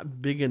 were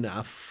not big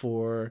enough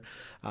for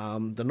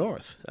the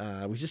north.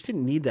 We just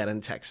didn't need that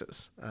in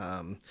Texas.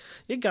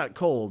 It got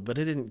cold, but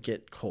it didn't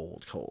get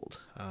cold.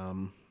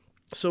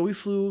 So we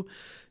flew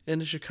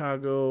into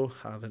Chicago.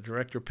 The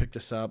director picked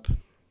us up.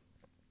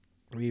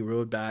 We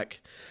rode back.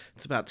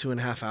 It's about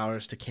 2.5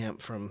 hours to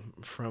camp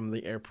from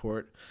the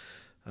airport.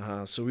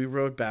 So we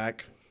rode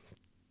back.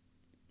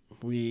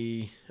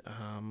 We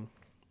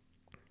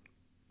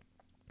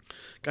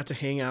got to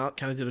hang out,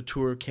 kind of did a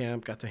tour of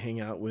camp, got to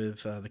hang out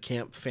with the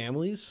camp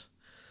families.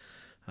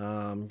 We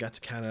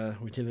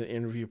did an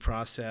interview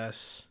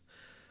process.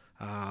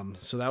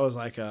 So that was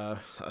like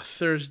a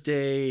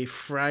Thursday,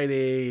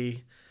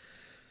 Friday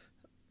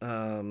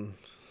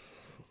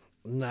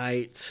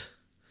night.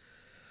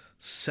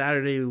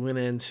 Saturday, we went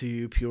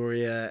into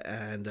Peoria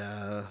and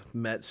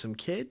met some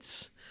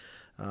kids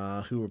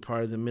who were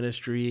part of the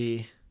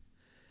ministry.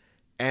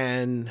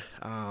 And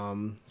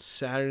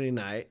Saturday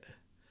night,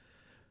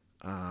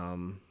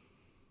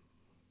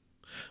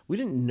 we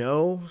didn't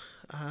know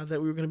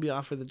that we were going to be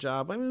offered the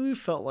job. I mean, we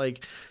felt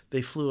like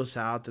they flew us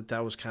out,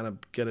 that was kind of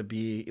going to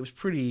be, it was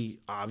pretty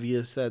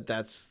obvious that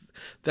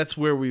that's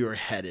where we were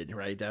headed,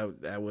 right?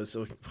 That was,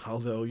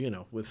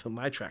 although, with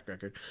my track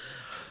record.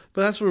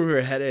 But that's where we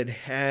were headed.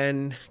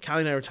 And Callie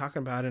and I were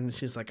talking about it, and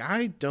she's like,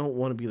 I don't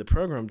want to be the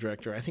program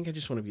director. I think I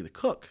just want to be the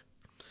cook.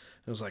 And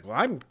I was like, well,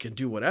 I can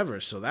do whatever,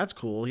 so that's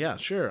cool. Yeah,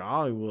 sure.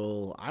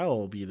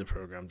 I'll be the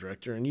program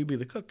director, and you be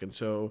the cook. And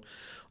so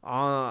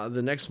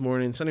the next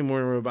morning, Sunday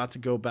morning, we're about to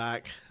go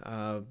back,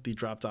 be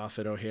dropped off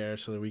at O'Hare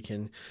so that we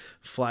can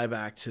fly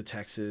back to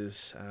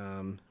Texas.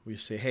 We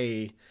say,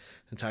 hey,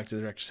 and talk to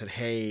the director, said,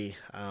 hey,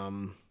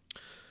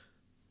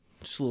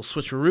 just a little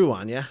switcheroo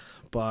on you.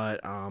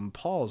 But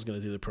Paul's going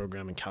to do the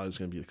program and Callie's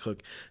going to be the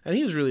cook. And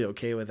he was really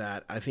okay with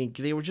that. I think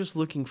they were just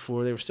they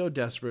were so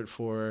desperate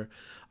for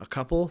a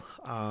couple.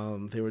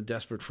 They were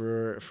desperate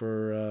for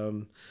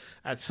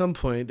at some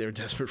point, they were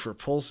desperate for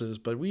pulses.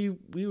 But we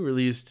were at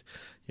least,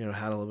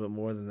 had a little bit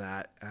more than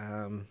that.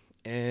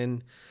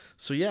 And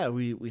so, yeah,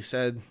 we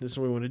said, this is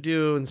what we want to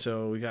do. And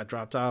so we got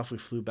dropped off. We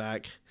flew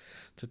back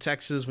to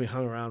Texas. We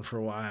hung around for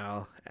a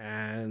while.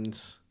 And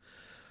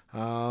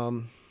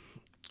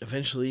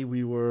eventually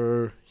we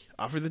were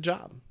offered the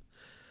job.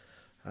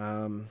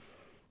 So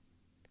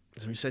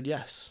we said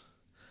yes.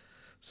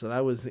 So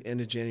that was the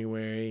end of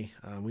January.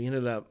 We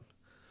ended up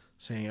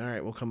saying, all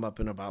right, we'll come up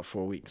in about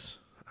 4 weeks,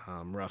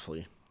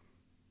 roughly.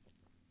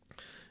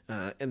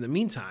 In the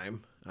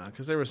meantime,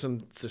 because there's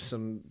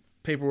some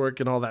paperwork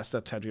and all that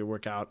stuff had to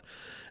work out.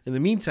 In the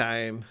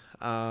meantime,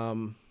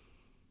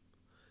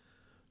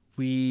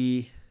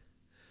 we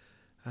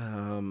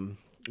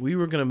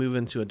were going to move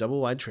into a double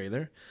wide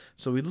trailer.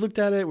 So we looked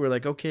at it. We're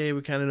like, okay,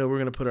 we kind of know we're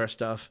going to put our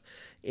stuff.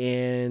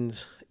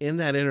 And in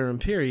that interim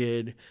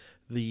period,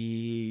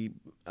 the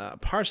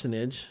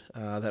parsonage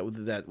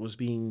that was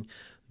being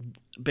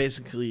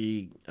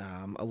basically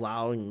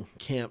allowing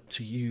camp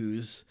to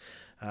use,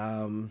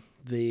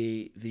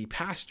 the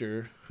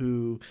pastor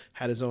who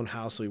had his own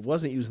house, so he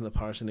wasn't using the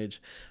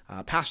parsonage,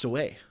 passed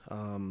away.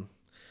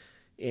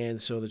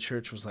 And so the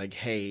church was like,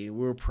 hey,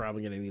 we're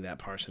probably going to need that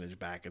parsonage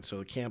back. And so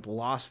the camp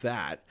lost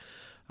that.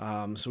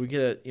 So we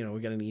get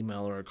an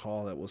email or a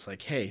call that was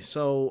like, hey,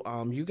 so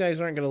you guys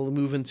aren't going to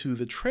move into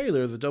the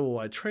trailer, the double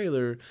wide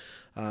trailer.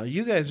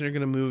 You guys are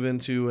going to move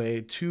into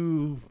a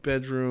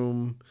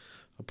 2-bedroom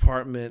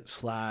apartment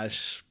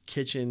slash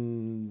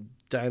kitchen,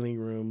 dining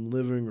room,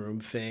 living room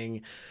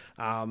thing.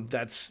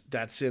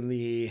 That's in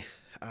the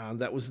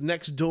that was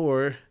next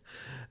door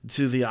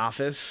to the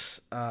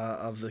office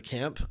of the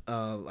camp.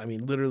 I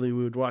mean, literally,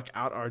 we would walk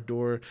out our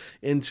door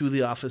into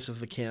the office of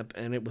the camp,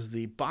 and it was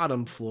the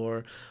bottom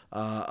floor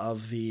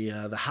of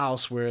the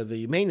house where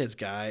the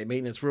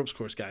maintenance ropes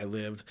course guy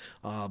lived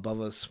above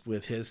us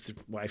with his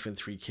wife and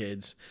 3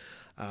 kids.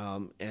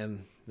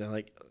 And they're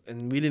like,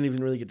 and we didn't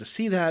even really get to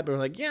see that, but we're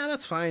like, yeah,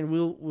 that's fine.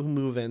 We'll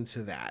move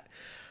into that.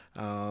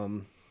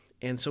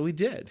 And so we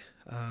did.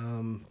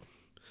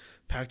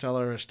 Packed all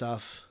our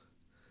stuff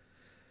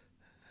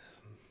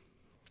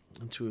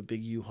into a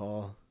big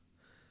U-Haul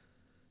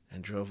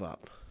and drove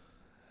up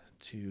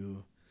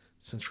to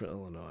Central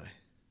Illinois.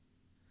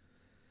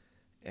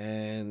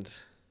 And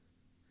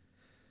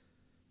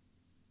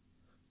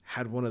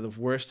had one of the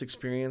worst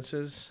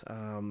experiences.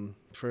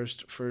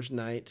 First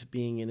night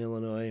being in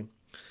Illinois,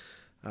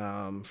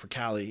 for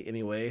Cali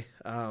anyway.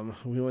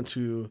 We went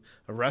to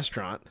a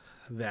restaurant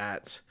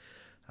that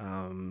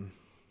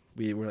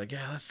we were like,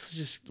 yeah,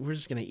 we're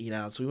just gonna eat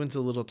out. So we went to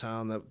a little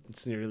town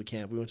that's near the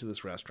camp. We went to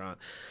this restaurant,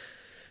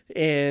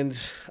 and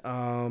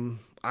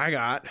I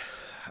got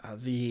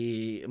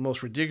the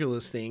most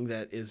ridiculous thing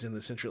that is in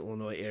the Central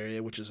Illinois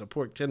area, which is a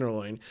pork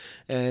tenderloin.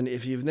 And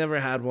if you've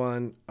never had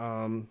one,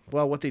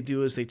 well, what they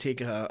do is they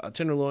take a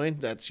tenderloin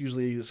that's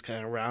usually this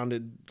kind of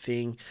rounded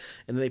thing,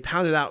 and they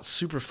pound it out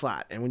super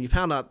flat. And when you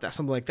pound out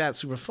something like that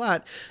super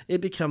flat,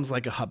 it becomes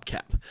like a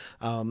hubcap.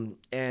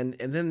 And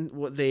then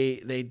what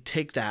they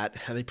take that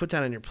and they put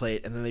that on your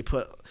plate, and then they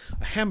put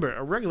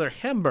a regular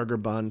hamburger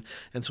bun,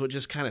 and so it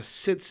just kind of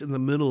sits in the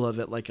middle of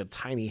it like a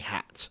tiny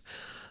hat.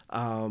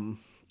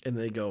 And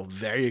they go,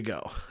 there you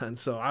go. And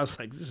so I was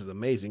like, this is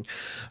amazing.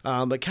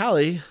 But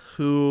Callie,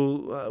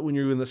 who, when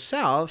you were in the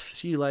South,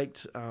 she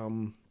liked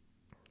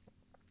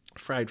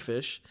fried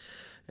fish.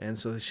 And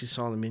so she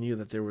saw on the menu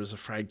that there was a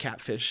fried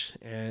catfish.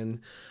 And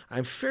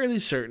I'm fairly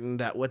certain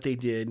that what they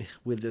did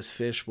with this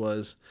fish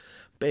was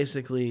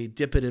basically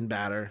dip it in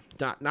batter.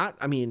 Not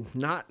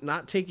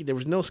taking, there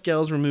was no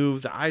scales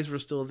removed. The eyes were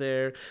still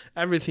there.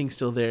 Everything's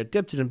still there.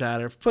 Dipped it in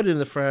batter, put it in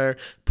the fryer,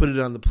 put it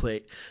on the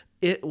plate.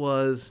 It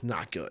was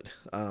not good.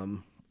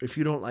 If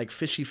you don't like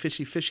fishy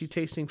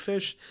tasting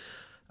fish,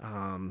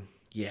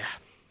 yeah,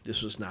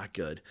 this was not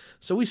good.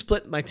 So we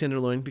split my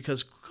tenderloin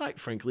because, quite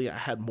frankly, I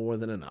had more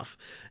than enough,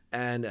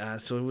 and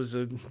so it was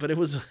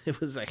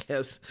I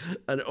guess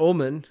an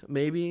omen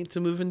maybe to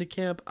move into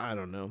camp. I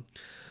don't know.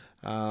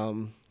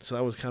 So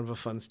that was kind of a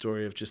fun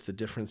story of just the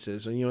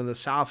differences. And in the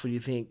South, when you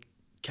think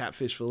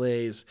catfish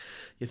fillets,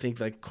 you think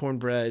like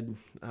cornbread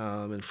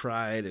and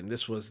fried, and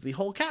this was the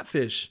whole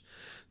catfish.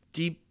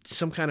 Deep,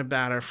 some kind of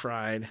batter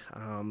fried.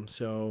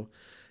 So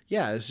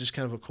yeah, it's just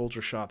kind of a culture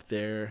shock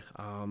there.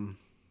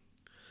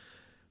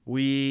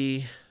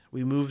 We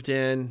moved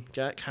in,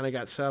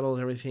 got settled,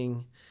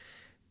 everything,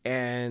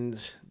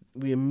 and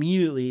we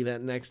immediately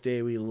that next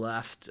day we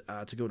left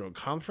to go to a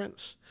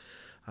conference.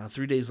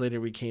 3 days later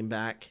we came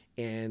back,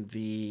 and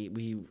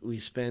we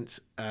spent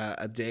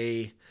a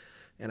day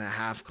and a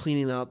half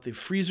cleaning out the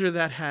freezer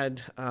that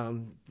had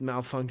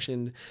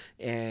malfunctioned,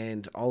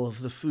 and all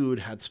of the food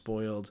had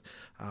spoiled.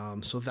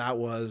 So that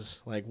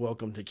was like,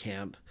 welcome to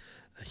camp.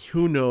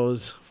 Who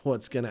knows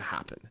what's going to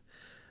happen?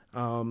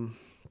 And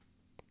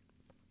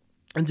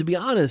to be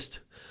honest,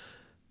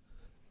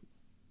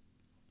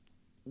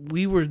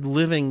 we were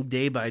living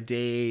day by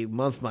day,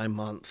 month by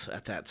month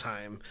at that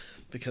time,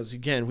 because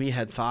again, we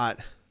had thought,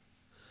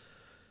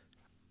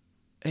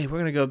 hey, we're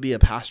going to go be a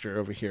pastor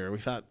over here. We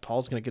thought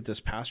Paul's going to get this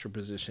pastor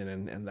position,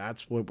 and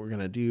that's what we're going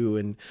to do.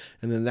 And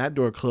then that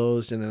door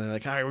closed, and then they're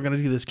like, all right, we're going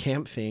to do this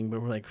camp thing.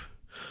 But we're like,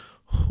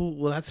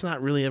 well, that's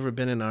not really ever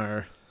been in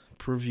our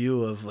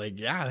purview of like,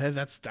 yeah,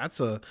 that's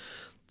a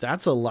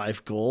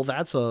life goal.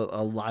 That's a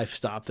life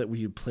stop that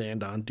we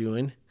planned on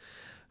doing.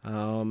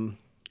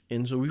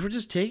 And so we were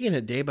just taking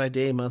it day by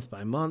day, month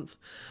by month.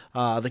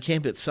 The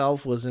camp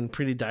itself was in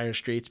pretty dire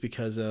straits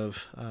because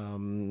of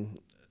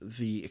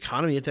the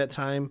economy at that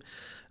time.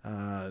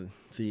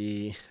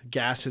 The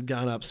gas had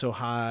gone up so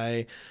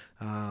high.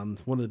 One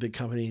of the big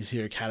companies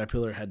here,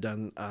 Caterpillar,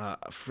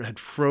 had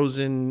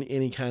frozen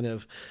any kind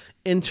of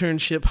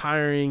internship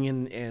hiring,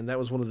 and that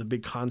was one of the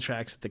big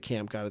contracts that the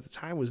camp got at the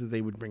time, was that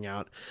they would bring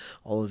out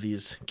all of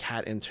these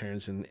CAT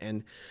interns,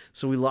 and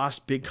so we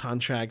lost big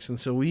contracts, and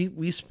so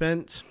we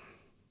spent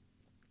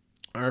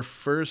our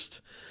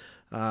first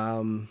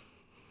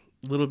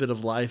little bit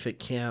of life at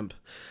camp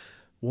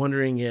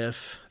wondering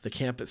if the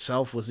camp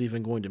itself was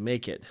even going to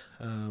make it.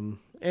 And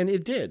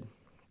it did.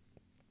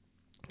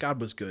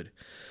 God was good.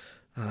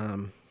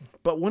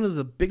 But one of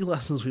the big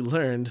lessons we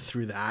learned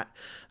through that,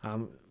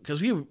 because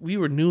we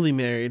were newly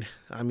married,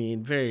 I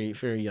mean, very,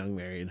 very young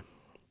married,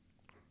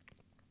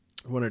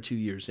 1 or 2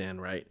 years in,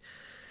 right?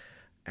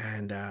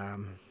 And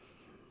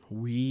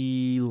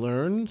we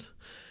learned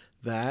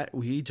that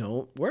we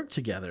don't work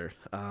together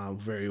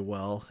very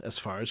well as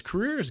far as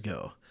careers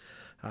go.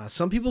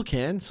 Some people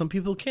can, some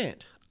people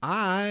can't.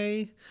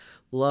 I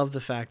Love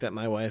the fact that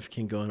my wife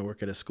can go and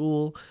work at a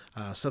school,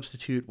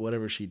 substitute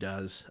whatever she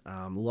does.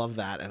 Love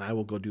that. And I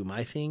will go do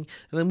my thing.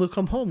 And then we'll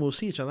come home. We'll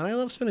see each other. And I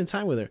love spending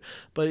time with her.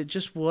 But it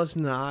just was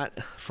not,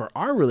 for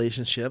our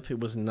relationship, it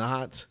was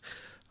not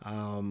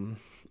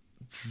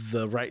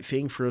the right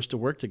thing for us to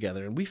work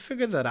together. And we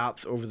figured that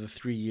out over the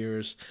 3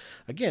 years.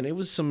 Again, there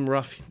were some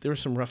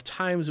rough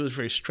times. It was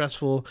very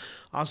stressful.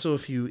 Also,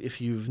 if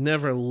you've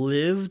never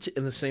lived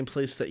in the same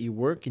place that you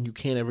work and you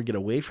can't ever get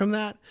away from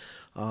that,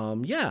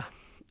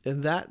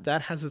 and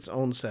that has its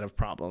own set of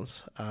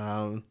problems.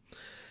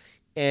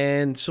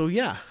 And so,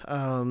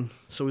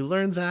 so we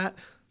learned that.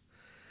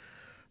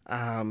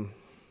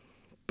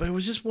 But it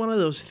was just one of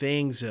those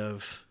things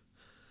of,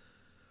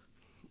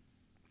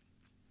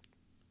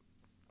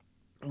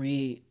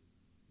 you're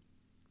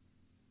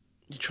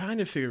trying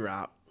to figure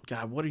out,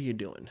 God, what are you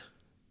doing?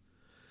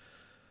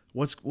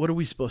 What are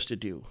we supposed to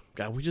do?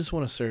 God, we just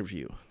want to serve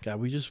you. God,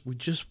 we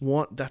just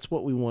want, that's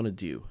what we want to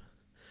do.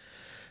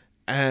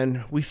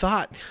 And we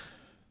thought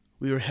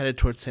we were headed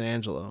towards San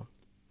Angelo.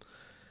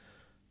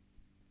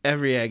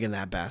 Every egg in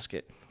that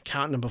basket,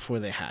 counting them before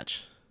they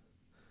hatch.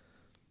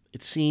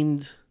 It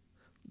seemed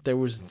there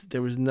was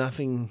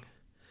nothing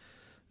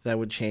that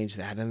would change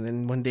that. And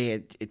then one day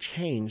it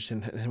changed.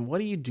 And what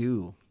do you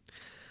do?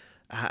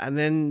 And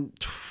then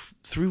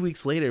 3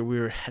 weeks later, we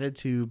were headed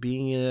to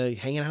being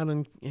hanging out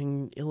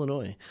in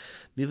Illinois.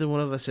 Neither one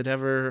of us had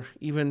ever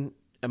even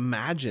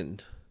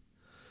imagined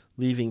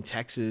leaving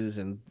Texas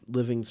and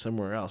living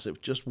somewhere else.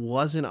 It just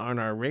wasn't on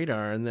our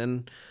radar. And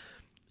then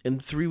in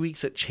 3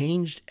 weeks, it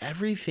changed.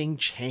 Everything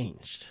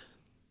changed.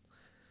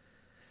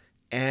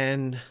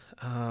 And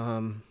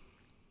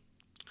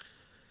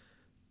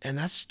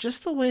that's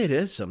just the way it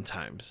is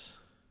sometimes.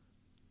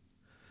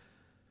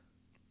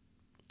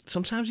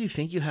 Sometimes you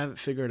think you have it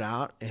figured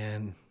out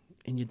and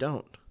you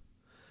don't.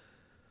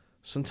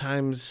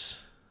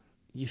 Sometimes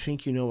you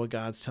think you know what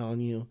God's telling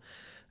you,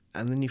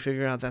 and then you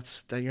figure out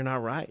that you're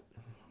not right.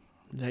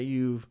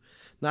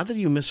 Not that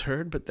you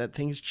misheard, but that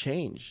things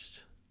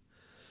changed.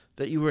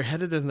 That you were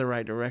headed in the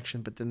right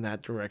direction, but then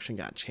that direction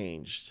got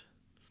changed.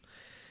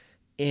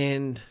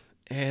 And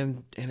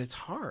it's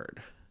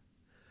hard.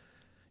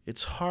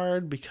 It's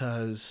hard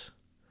because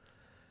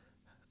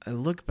I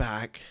look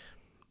back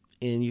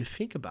and you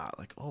think about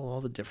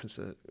all the difference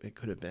that it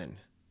could have been.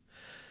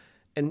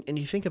 And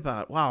you think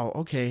about, wow,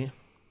 okay.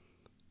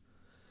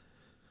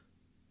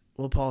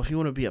 Well, Paul, if you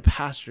want to be a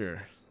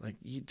pastor,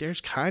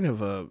 there's kind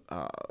of a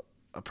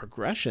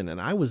progression, and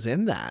I was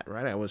in that,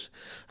 right? I was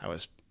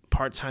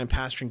part-time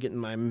pastoring, getting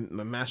my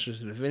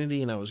master's in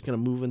Divinity, and I was going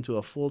to move into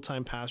a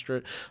full-time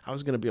pastorate. I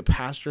was going to be a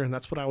pastor, and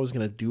that's what I was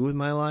going to do with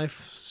my life.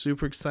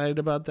 Super excited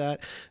about that.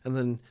 And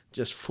then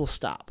just full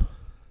stop.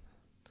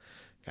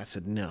 God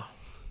said no.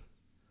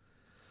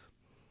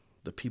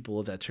 The people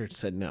of that church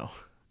said no.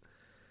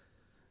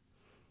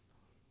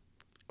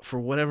 For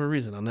whatever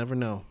reason, I'll never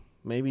know.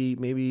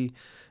 Maybe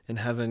in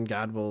heaven,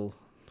 God will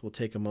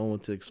take a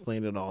moment to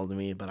explain it all to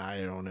me, but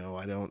I don't know.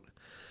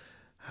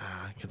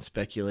 I can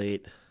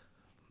speculate.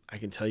 I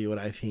can tell you what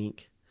I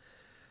think,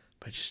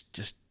 but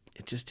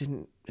it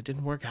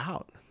didn't work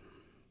out.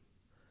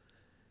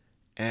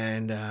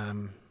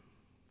 And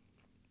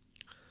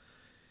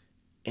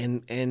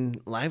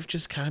life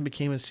just kind of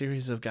became a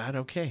series of, God,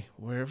 okay,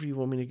 wherever you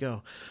want me to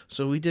go.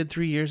 So we did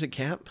 3 years at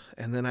camp,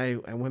 and then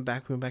we went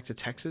back to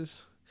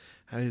Texas.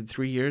 I did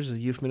 3 years as a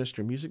youth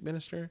minister, music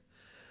minister.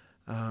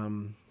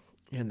 And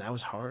that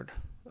was hard,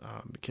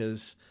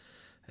 because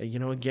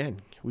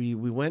again, we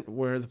went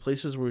where the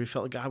places where we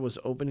felt God was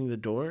opening the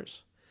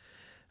doors.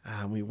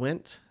 We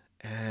went,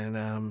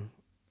 and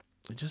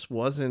it just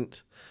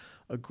wasn't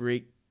a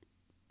great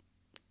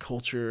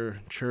culture,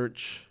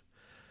 church.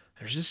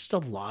 There's just a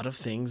lot of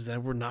things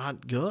that were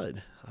not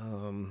good.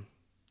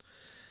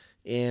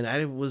 And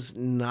I was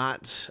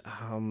not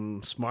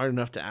smart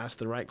enough to ask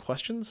the right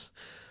questions.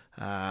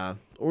 Or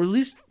at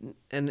least,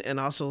 and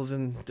also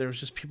then there was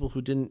just people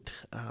who didn't,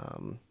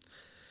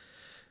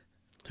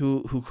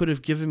 who could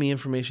have given me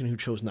information who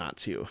chose not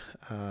to.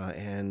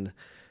 And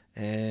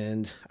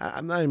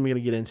I'm not even going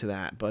to get into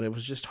that, but it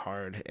was just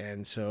hard.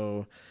 And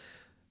so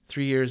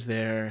 3 years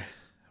there,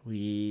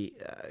 we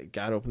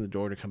God opened the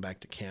door to come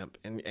back to camp.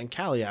 And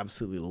Callie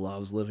absolutely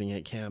loves living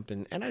at camp,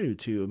 and I do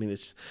too. I mean,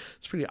 it's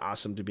pretty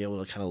awesome to be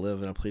able to kind of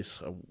live in a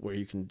place where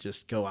you can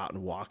just go out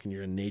and walk and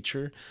you're in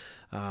nature,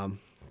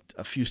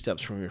 a few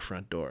steps from your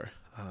front door.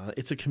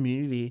 It's a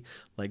community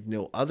like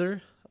no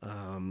other.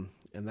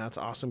 And that's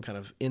awesome, kind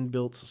of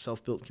inbuilt,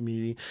 self-built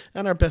community.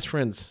 And our best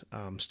friends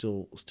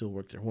still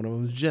work there. One of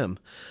them is Jim.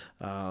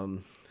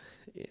 And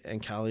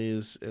Callie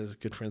is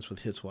good friends with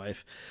his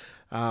wife.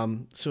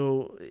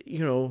 So,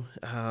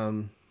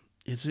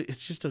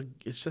 it's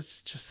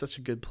just such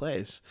a good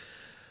place.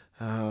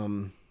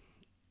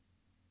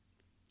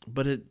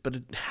 But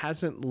it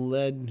hasn't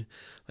led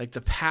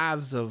the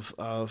paths of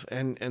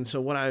and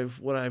so what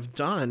I've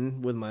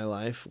done with my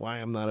life, why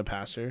I'm not a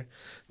pastor,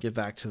 get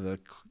back to the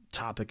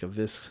topic of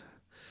this,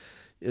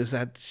 is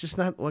that it's just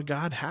not what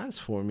God has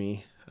for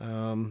me.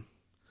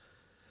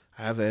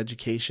 I have the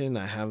education.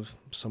 I have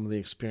some of the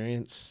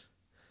experience.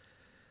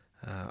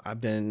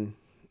 I've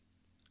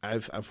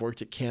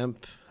worked at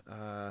camp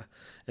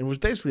and was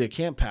basically a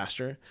camp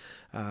pastor.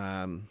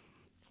 I've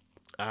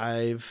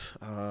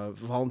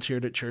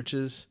volunteered at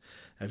churches.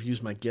 I've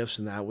used my gifts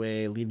in that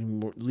way,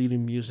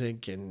 leading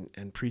music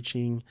and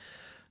preaching.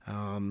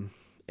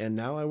 And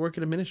now I work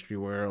at a ministry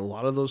where a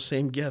lot of those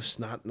same gifts,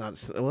 I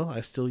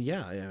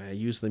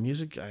use the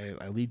music.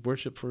 I lead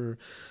worship for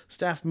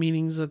staff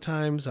meetings at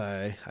times.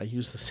 I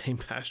use the same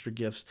pastor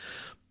gifts,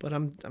 but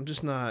I'm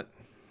just not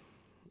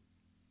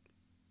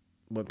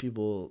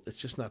it's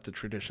just not the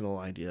traditional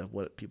idea of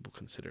what people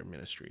consider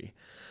ministry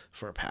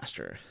for a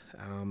pastor.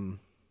 And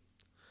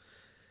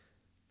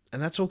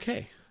that's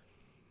okay.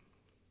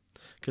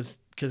 Cause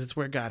it's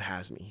where God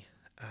has me.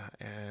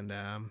 And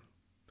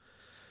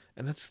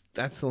that's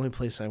the only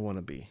place I want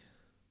to be.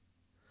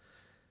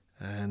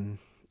 And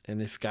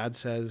if God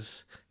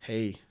says,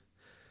 hey,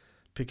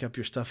 pick up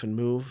your stuff and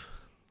move,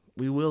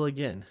 we will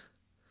again.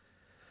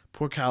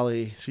 Poor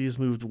Callie, she's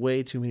moved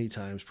way too many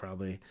times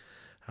probably.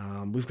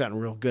 We've gotten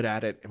real good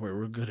at it, and we're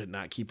real good at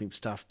not keeping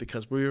stuff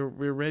because we're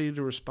ready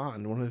to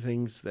respond. One of the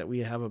things that we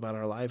have about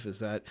our life is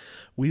that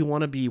we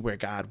want to be where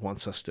God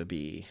wants us to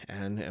be,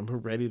 and we're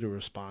ready to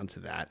respond to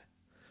that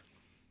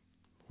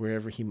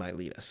wherever He might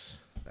lead us.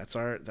 That's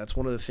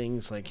one of the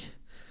things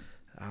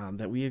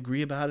that we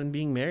agree about in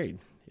being married,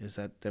 is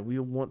that we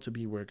want to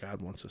be where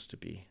God wants us to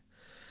be.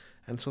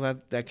 And so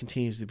that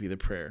continues to be the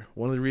prayer.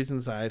 One of the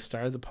reasons I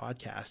started the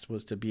podcast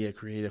was to be a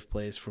creative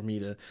place for me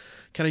to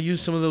kind of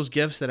use some of those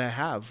gifts that I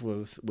have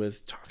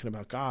with talking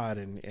about God.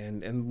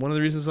 And one of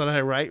the reasons that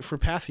I write for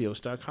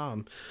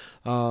Pathos.com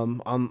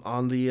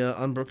on the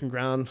Unbroken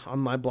Ground on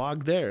my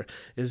blog there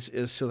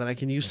is so that I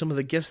can use some of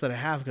the gifts that I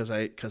have because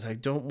I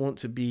don't want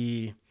to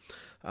be...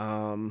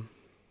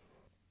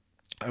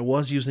 I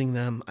was using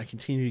them. I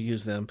continue to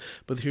use them,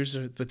 but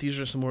these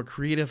are some more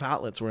creative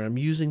outlets where I'm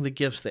using the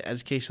gifts, the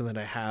education that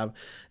I have,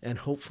 and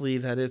hopefully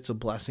that it's a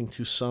blessing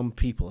to some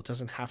people. It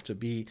doesn't have to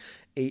be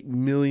 8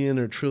 million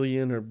or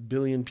trillion or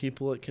billion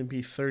people. It can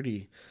be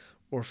 30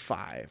 or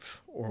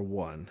 5 or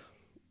 1.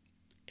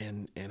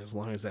 And as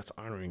long as that's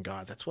honoring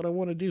God, that's what I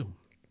want to do.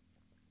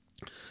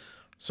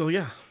 So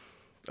yeah,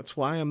 that's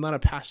why I'm not a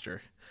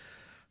pastor.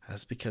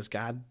 That's because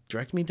God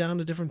directed me down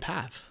a different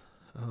path.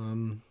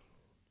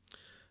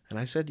 And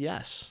I said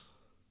yes.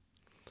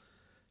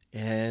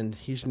 And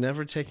He's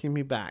never taken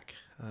me back.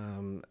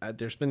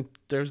 There's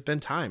been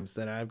times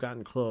that I've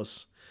gotten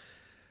close.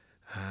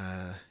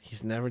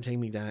 He's never taken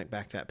me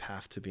back that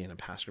path to being a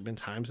pastor. Been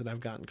times that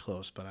I've gotten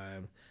close, but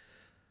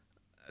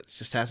it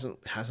just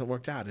hasn't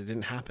worked out. It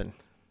didn't happen.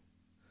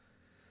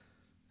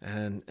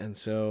 And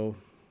so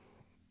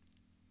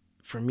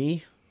for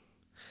me,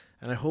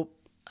 and I hope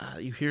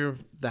you hear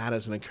that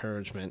as an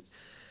encouragement,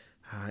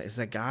 is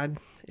that God,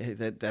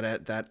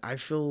 that I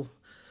feel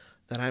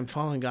that I'm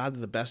following God to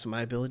the best of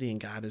my ability, and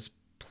God is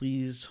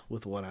pleased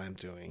with what I'm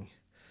doing.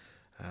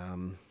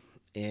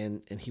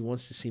 And He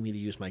wants to see me to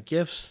use my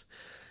gifts.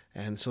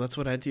 And so that's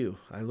what I do.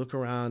 I look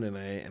around and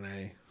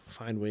I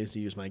find ways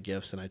to use my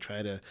gifts, and I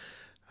try to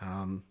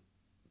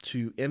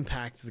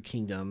impact the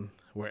kingdom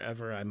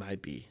wherever I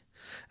might be.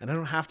 And I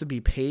don't have to be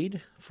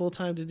paid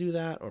full-time to do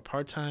that or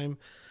part-time.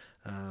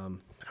 I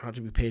don't have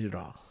to be paid at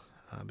all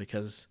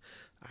because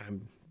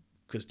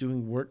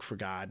doing work for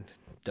God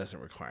doesn't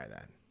require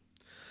that.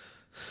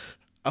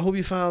 I hope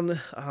you found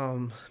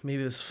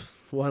maybe this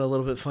one a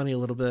little bit funny, a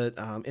little bit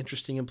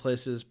interesting in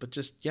places, but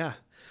just, yeah,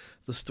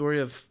 the story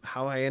of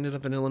how I ended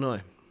up in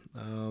Illinois,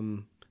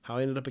 how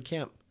I ended up at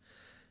camp.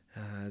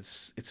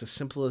 It's as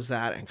simple as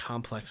that and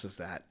complex as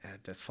that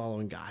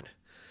following God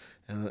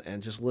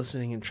and just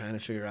listening and trying to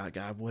figure out,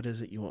 God, what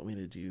is it you want me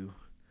to do?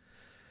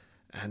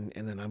 And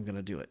then I'm going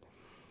to do it.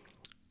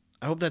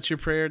 I hope that's your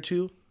prayer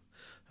too.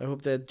 I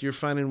hope that you're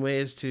finding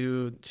ways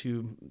to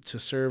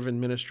serve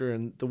and minister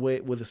in the way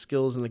with the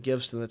skills and the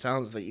gifts and the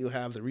talents that you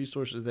have, the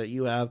resources that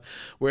you have,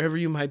 wherever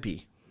you might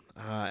be,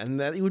 and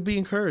that you would be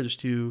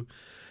encouraged to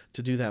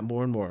do that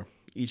more and more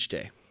each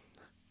day.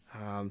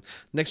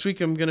 Next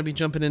week, I'm going to be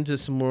jumping into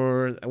some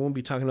more. I won't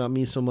be talking about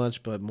me so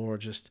much, but more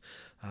just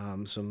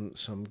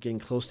some getting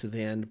close to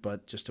the end,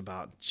 but just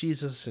about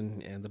Jesus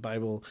and the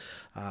Bible.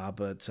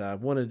 But I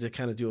wanted to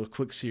kind of do a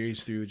quick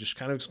series through just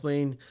kind of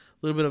explain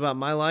a little bit about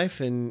my life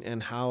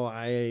and how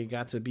I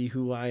got to be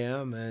who I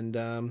am.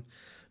 And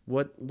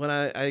what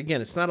I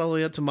again, it's not all the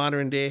way up to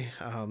modern day.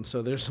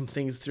 So there's some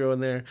things thrown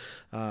there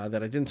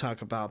that I didn't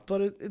talk about,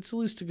 but it's at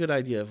least a good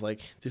idea of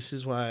like, this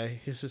is why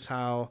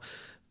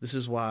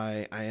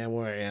I am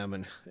where I am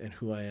and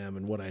who I am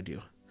and what I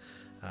do.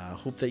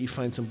 Hope that you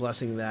find some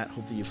blessing in that.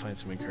 Hope that you find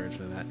some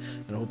encouragement in that.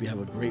 And I hope you have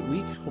a great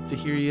week. Hope to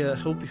hear you.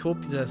 Hope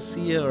to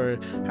see you or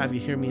have you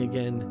hear me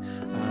again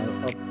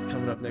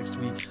coming up next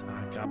week.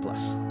 God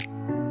bless.